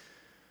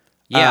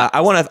 Yeah,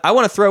 I want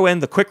to throw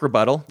in the quick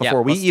rebuttal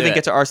before we even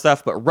get to our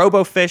stuff. But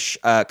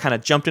RoboFish kind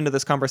of jumped into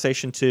this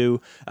conversation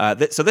too.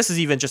 So this is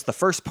even just the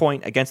first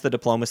point against the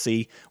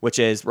diplomacy, which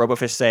is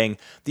RoboFish saying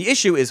the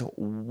issue is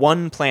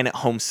one planet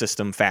home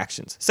system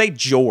factions. Say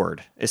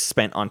Jord is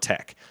spent on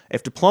tech.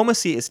 If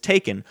diplomacy is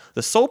taken,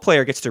 the sole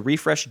player gets to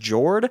refresh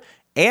Jord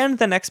and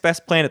the next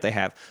best planet they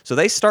have. So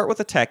they start with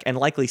a tech and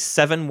likely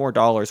 $7 more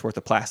worth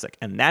of plastic,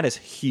 and that is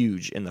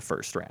huge in the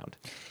first round.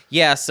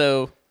 Yeah.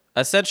 So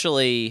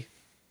essentially.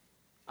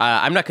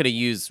 I'm not going to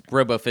use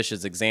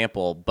RoboFish's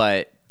example,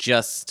 but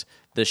just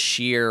the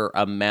sheer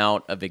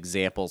amount of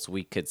examples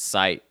we could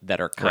cite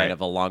that are kind of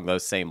along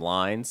those same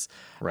lines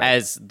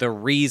as the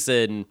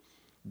reason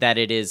that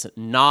it is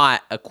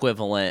not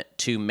equivalent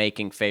to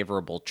making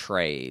favorable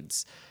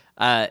trades.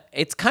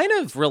 It's kind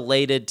of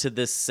related to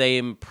this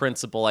same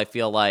principle, I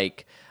feel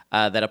like,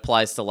 that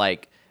applies to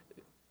like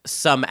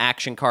some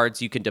action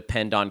cards you can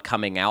depend on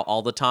coming out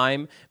all the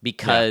time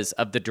because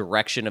of the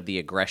direction of the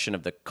aggression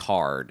of the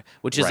card,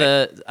 which is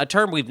a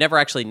term we've never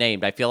actually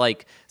named. I feel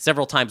like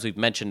several times we've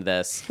mentioned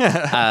this.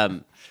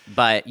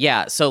 But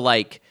yeah, so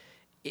like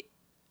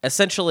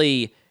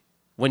essentially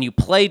when you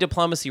play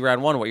diplomacy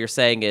round 1, what you're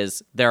saying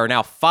is there are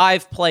now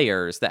 5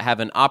 players that have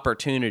an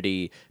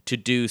opportunity to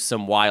do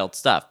some wild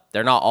stuff.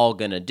 They're not all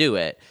going to do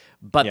it,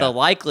 but the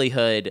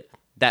likelihood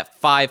that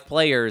 5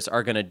 players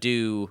are going to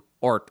do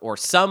or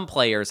some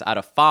players out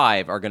of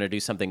 5 are going to do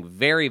something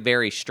very,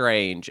 very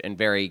strange and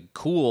very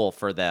cool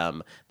for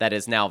them that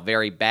is now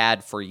very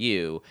bad for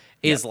you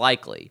is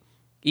likely.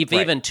 If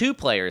even 2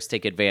 players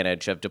take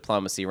advantage of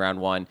diplomacy round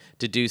 1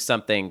 to do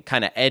something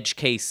kind of edge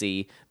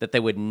casey that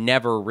they would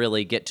never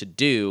really get to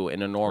do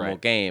in a normal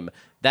game,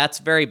 that's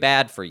very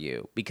bad for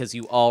you because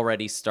you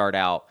already start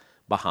out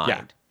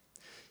behind.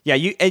 Yeah,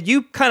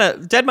 you kind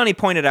of Dead Money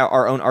pointed out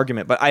our own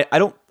argument, but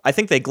I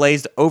think they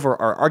glazed over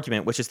our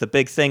argument, which is the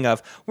big thing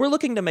of we're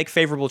looking to make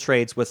favorable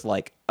trades with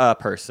like a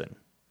person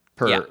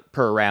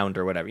per round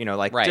or whatever.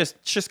 Like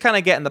just kind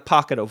of get in the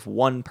pocket of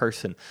one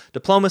person.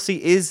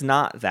 Diplomacy is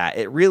not that.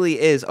 It really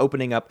is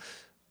opening up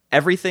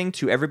everything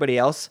to everybody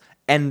else,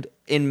 and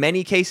in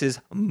many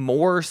cases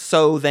more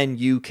so than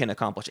you can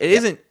accomplish. It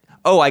isn't,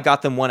 oh, I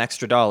got them $1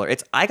 extra.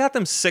 It's I got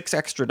them $6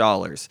 extra,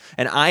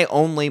 and I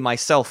only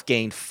myself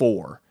gained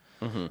 $4.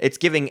 Mm-hmm. It's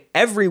giving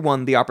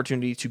everyone the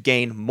opportunity to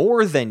gain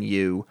more than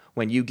you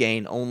when you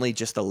gain only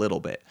just a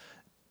little bit.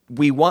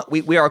 We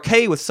are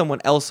okay with someone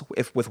else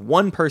with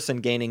one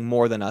person gaining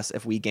more than us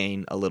if we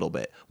gain a little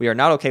bit. We are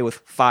not okay with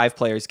 5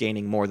 players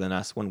gaining more than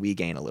us when we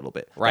gain a little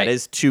bit. Right. That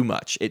is too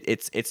much.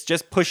 It's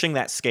just pushing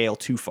that scale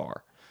too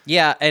far.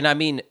 Yeah, and I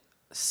mean,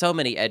 so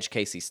many edge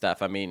casey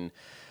stuff. I mean,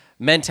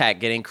 Mentak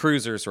getting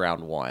cruisers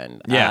round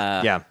 1.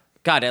 Yeah.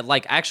 God,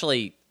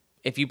 actually,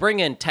 if you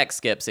bring in tech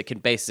skips, it can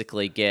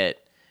basically get.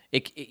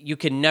 You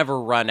can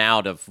never run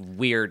out of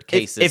weird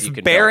cases.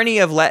 If Barony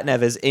of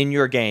Letnev is in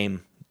your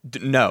game,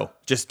 no,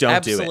 just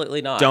don't do it.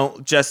 Absolutely not.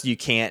 Don't you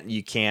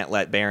can't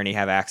let Barony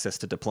have access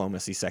to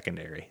diplomacy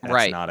secondary.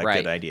 That's not a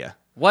good idea.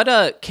 What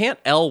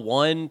can't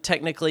L1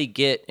 technically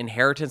get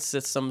inheritance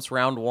systems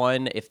round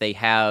 1 if they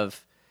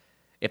have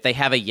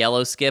a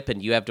yellow skip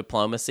and you have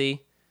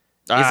diplomacy?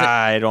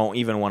 I don't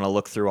even want to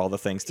look through all the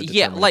things to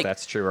determine if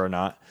that's true or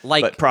not.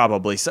 But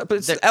probably. So, but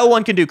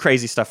L1 can do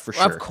crazy stuff for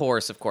sure. Of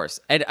course.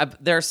 And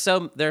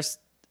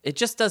it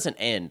just doesn't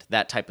end,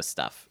 that type of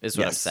stuff, is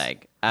what I'm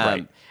saying.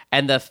 Right.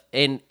 And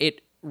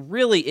it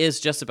really is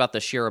just about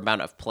the sheer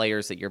amount of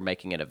players that you're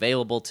making it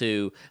available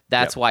to.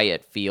 That's why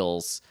it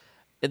feels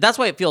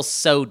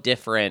so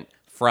different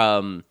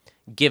from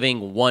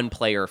giving one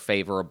player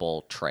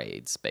favorable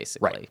trades,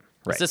 basically. Right.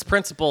 It's this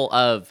principle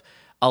of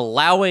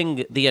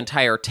allowing the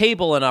entire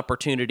table an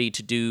opportunity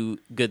to do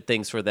good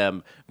things for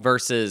them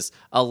versus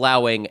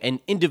allowing an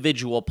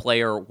individual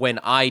player when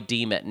I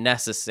deem it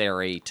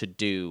necessary to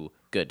do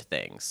good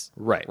things.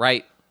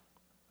 Right?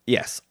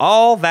 Yes.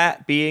 All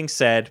that being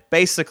said,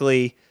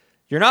 basically,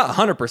 you're not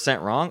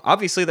 100% wrong.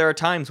 Obviously, there are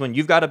times when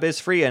you've got a Biz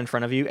Fria in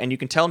front of you and you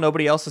can tell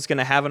nobody else is going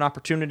to have an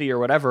opportunity or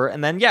whatever.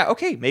 And then,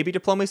 maybe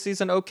diplomacy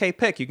is an okay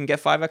pick. You can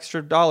get $5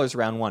 extra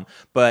round 1.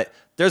 But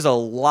there's a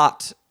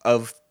lot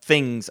of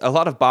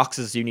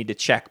boxes you need to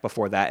check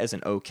before that is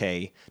an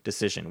okay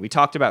decision. We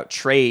talked about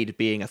trade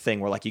being a thing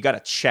where you got to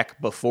check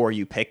before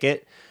you pick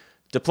it.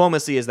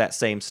 Diplomacy is that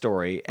same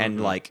story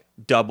and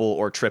double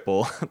or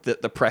triple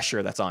the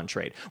pressure that's on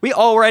trade. We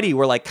already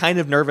were kind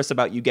of nervous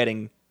about you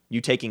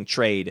taking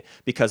trade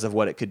because of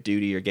what it could do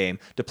to your game.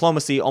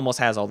 Diplomacy almost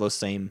has all those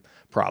same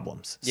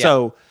problems. Yeah.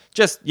 So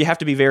you have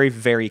to be very,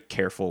 very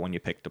careful when you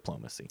pick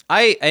diplomacy.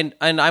 And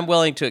I'm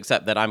willing to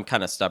accept that I'm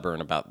kind of stubborn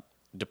about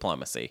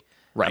diplomacy.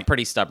 Right. I'm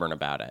pretty stubborn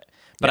about it.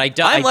 But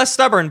I'm less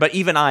stubborn, but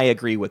even I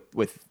agree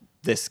with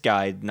this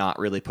guy not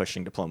really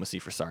pushing diplomacy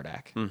for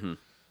Sardak. Mm-hmm.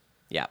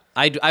 Yeah.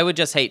 I would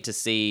just hate to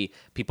see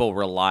people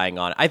relying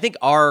on it. I think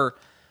our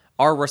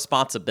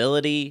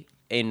responsibility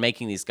in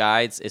making these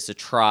guides is to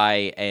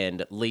try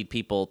and lead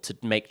people to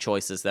make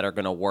choices that are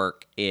going to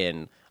work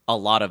in a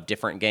lot of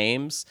different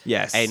games.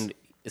 Yes. And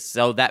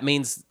so that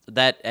means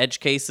that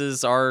edge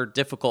cases are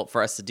difficult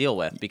for us to deal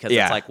with because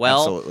it's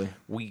absolutely.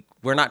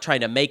 We're not trying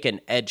to make an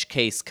edge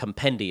case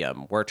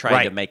compendium. We're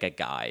trying to make a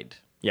guide.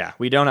 Yeah,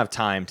 we don't have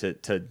time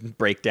to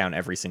break down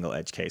every single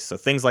edge case. So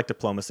things like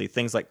diplomacy,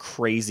 things like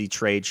crazy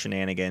trade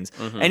shenanigans,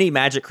 any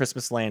Magic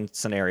Christmas Land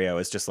scenario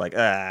is just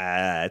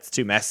it's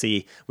too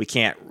messy. We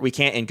can't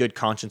in good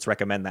conscience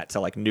recommend that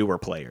to newer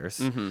players.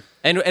 Mm-hmm.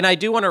 And I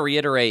do want to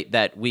reiterate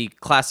that we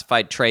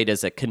classified trade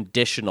as a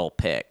conditional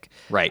pick.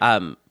 Right.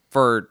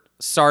 For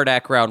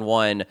Sardak round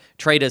 1,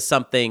 trade is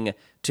something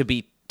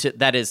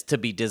that is to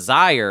be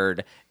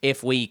desired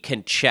if we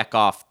can check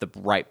off the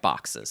right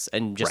boxes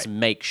and just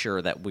make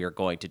sure that we're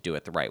going to do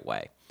it the right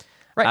way.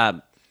 Right.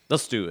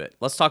 Let's do it.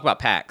 Let's talk about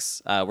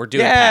PAX. We're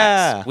doing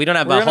PAX. We don't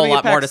have a whole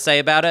lot more to say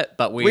about it,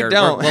 but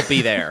we'll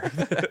be there.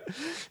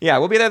 Yeah,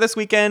 we'll be there this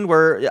weekend.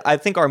 I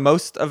think our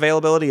most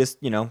availability is,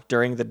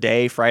 during the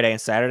day, Friday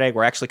and Saturday.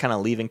 We're actually kind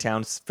of leaving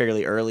town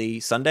fairly early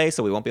Sunday,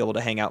 so we won't be able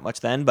to hang out much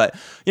then. But,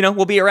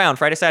 we'll be around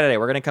Friday, Saturday.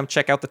 We're going to come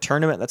check out the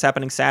tournament that's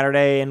happening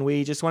Saturday, and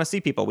we just want to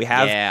see people. We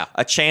have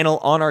a channel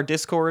on our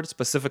Discord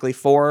specifically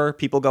for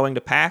people going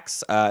to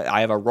PAX.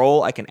 I have a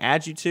role I can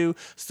add you to,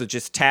 so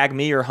just tag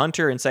me or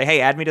Hunter and say,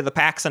 hey, add me to the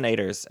PAX.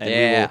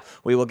 And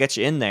we will get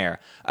you in there.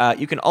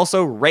 You can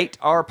also rate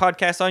our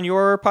podcast on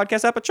your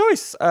podcast app of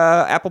choice,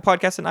 Apple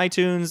Podcasts and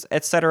iTunes,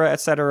 etc.,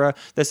 etc.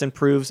 This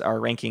improves our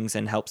rankings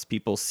and helps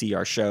people see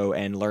our show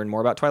and learn more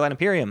about Twilight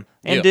Imperium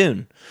and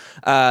Dune.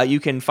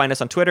 You can find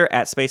us on Twitter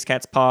at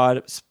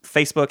SpaceCatsPod,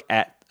 Facebook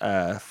at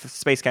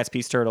Space Cats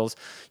Peace Turtles.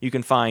 You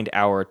can find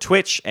our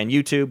Twitch and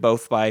YouTube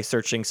both by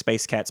searching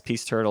Space Cats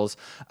Peace Turtles.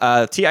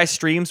 TI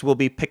streams will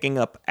be picking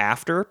up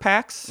after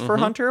PAX for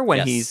Hunter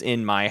when he's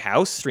in my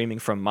house streaming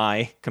from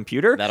my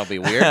computer. That'll be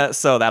weird.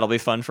 So that'll be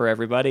fun for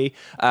everybody.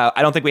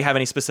 I don't think we have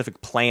any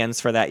specific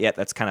plans for that yet.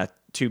 That's kind of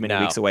too many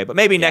weeks away, but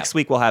maybe next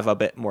week we'll have a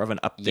bit more of an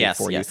update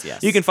for you.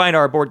 Yes. You can find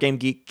our Board Game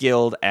Geek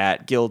Guild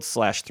at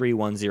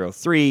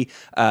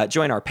guild/3103.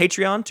 Join our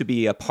Patreon to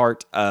be a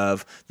part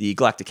of the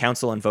Galactic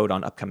Council and vote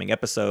on upcoming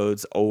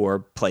episodes, or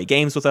play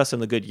games with us in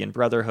the Goodyin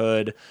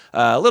Brotherhood.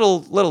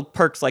 Little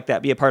perks like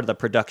that. Be a part of the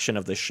production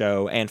of the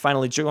show. And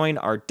finally, join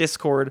our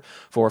Discord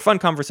for fun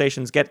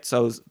conversations. Get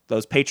those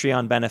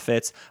Patreon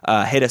benefits.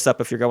 Hit us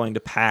up if you're going to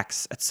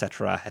PAX,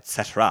 etc.,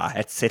 etc.,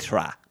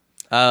 etc.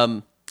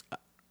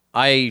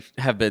 I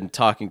have been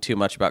talking too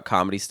much about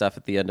comedy stuff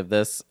at the end of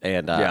this,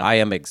 and I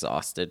am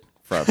exhausted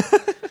from.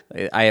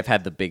 I have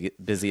had the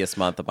busiest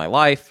month of my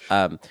life.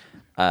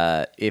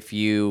 If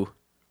you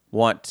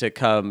want to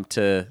come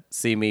to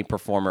see me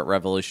perform at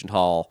Revolution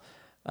Hall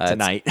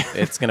tonight,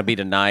 it's going to be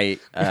tonight.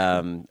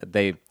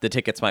 The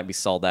tickets might be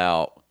sold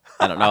out.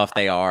 I don't know if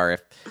they are.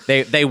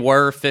 If they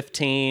were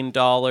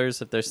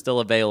 $15, if they're still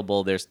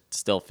available, there's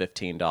still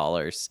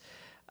 $15.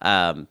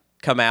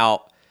 Come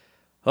out.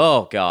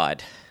 Oh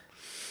God.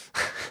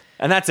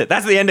 And that's it.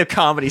 That's the end of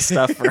comedy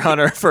stuff for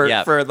Hunter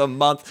for the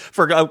month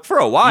for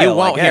a while. You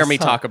won't hear me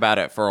talk about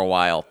it for a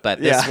while,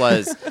 but this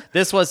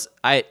was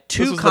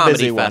two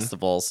comedy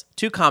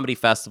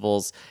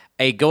festivals,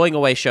 a going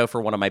away show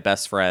for one of my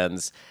best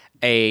friends,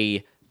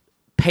 a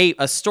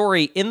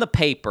story in the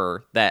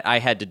paper that I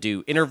had to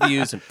do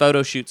interviews and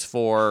photo shoots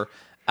for,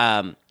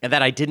 and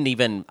that I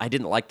didn't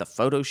like the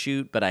photo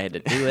shoot, but I had to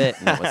do it,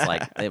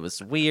 and it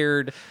was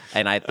weird,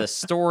 and the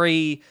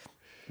story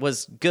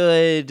was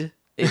good.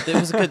 It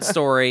was a good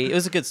story. It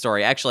was a good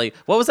story, actually.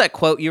 What was that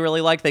quote you really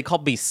liked? They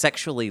called me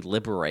sexually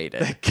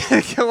liberated.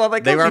 Well,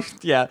 they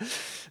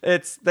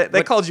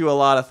called you a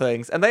lot of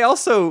things, and they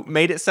also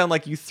made it sound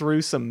like you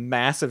threw some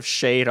massive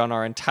shade on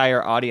our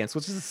entire audience,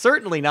 which is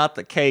certainly not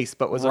the case,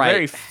 but was a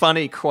very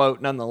funny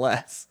quote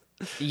nonetheless.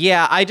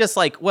 Yeah, I just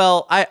I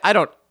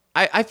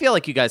feel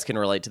like you guys can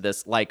relate to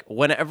this. Like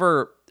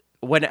whenever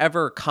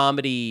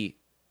comedy,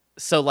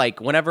 so like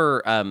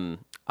whenever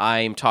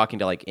I'm talking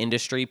to like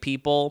industry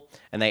people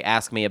and they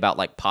ask me about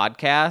like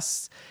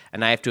podcasts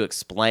and I have to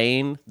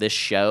explain this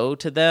show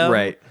to them.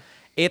 Right.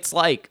 It's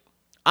like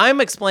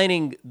I'm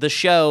explaining the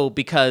show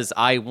because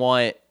I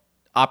want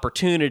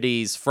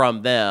opportunities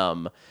from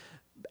them.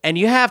 And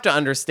you have to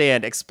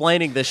understand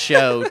explaining the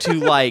show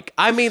to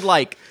I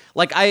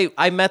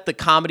met the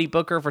comedy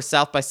booker for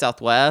South by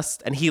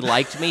Southwest and he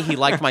liked me. He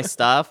liked my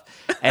stuff.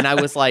 And I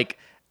was like,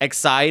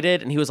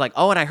 excited, and he was like,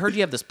 "Oh, and I heard you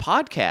have this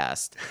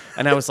podcast,"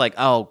 and I was like,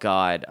 "Oh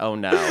God, oh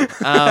no."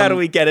 How do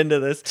we get into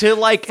this? To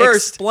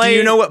first, explain, do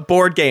you know what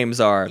board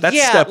games are? That's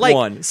step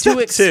one. Step to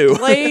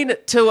explain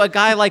to a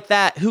guy like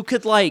that who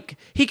could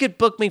he could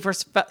book me for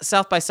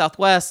South by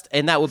Southwest,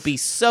 and that would be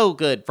so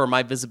good for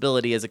my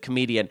visibility as a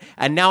comedian.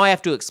 And now I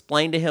have to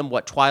explain to him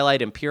what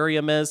Twilight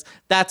Imperium is.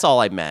 That's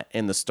all I meant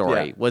in the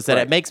story was that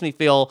it makes me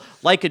feel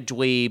like a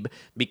dweeb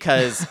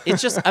because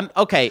it's just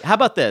okay. How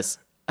about this?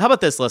 How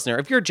about this, listener?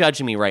 If you're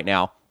judging me right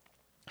now,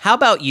 how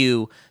about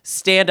you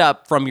stand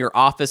up from your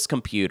office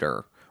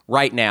computer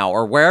right now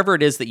or wherever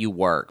it is that you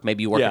work?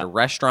 Maybe you work at a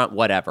restaurant,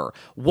 whatever.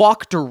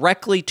 Walk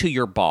directly to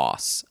your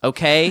boss,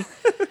 okay?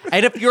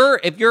 And if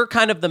you're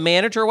kind of the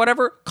manager or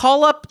whatever,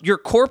 call up your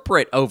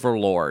corporate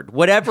overlord,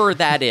 whatever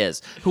that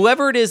is,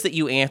 whoever it is that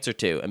you answer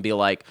to, and be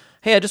like,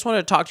 "Hey, I just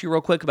wanted to talk to you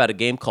real quick about a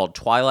game called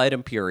Twilight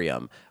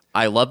Imperium.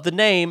 I love the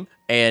name,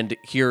 and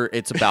here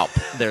it's about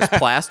there's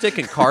plastic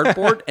and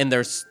cardboard, and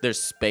there's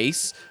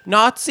space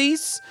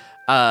Nazis,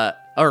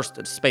 or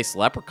space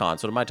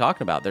leprechauns. What am I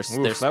talking about? There's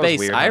space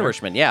weird,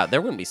 Irishmen. Yeah,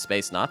 there wouldn't be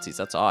space Nazis.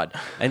 That's odd.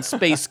 And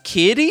space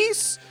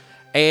kitties.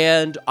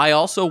 And I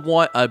also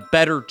want a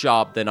better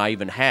job than I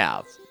even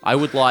have. I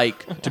would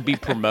like to be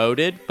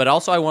promoted, but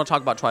also I want to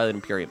talk about Twilight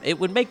Imperium. It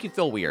would make you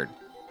feel weird.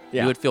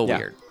 You would feel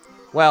weird.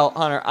 Well,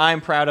 Hunter, I'm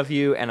proud of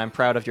you, and I'm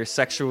proud of your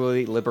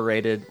sexually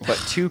liberated, but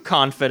too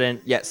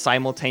confident, yet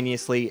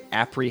simultaneously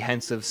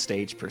apprehensive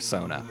stage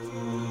persona.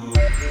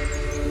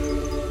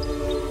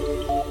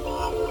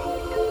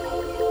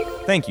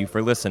 Thank you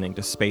for listening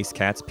to Space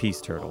Cat's Peace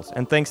Turtles,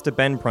 and thanks to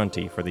Ben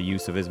Prunty for the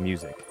use of his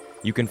music.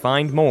 You can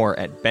find more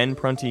at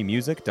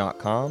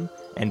benpruntymusic.com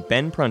and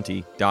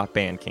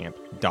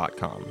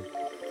benprunty.bandcamp.com.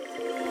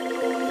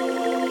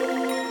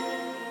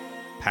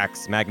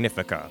 Pax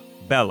Magnifica,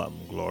 Bellum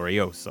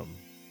Gloriosum.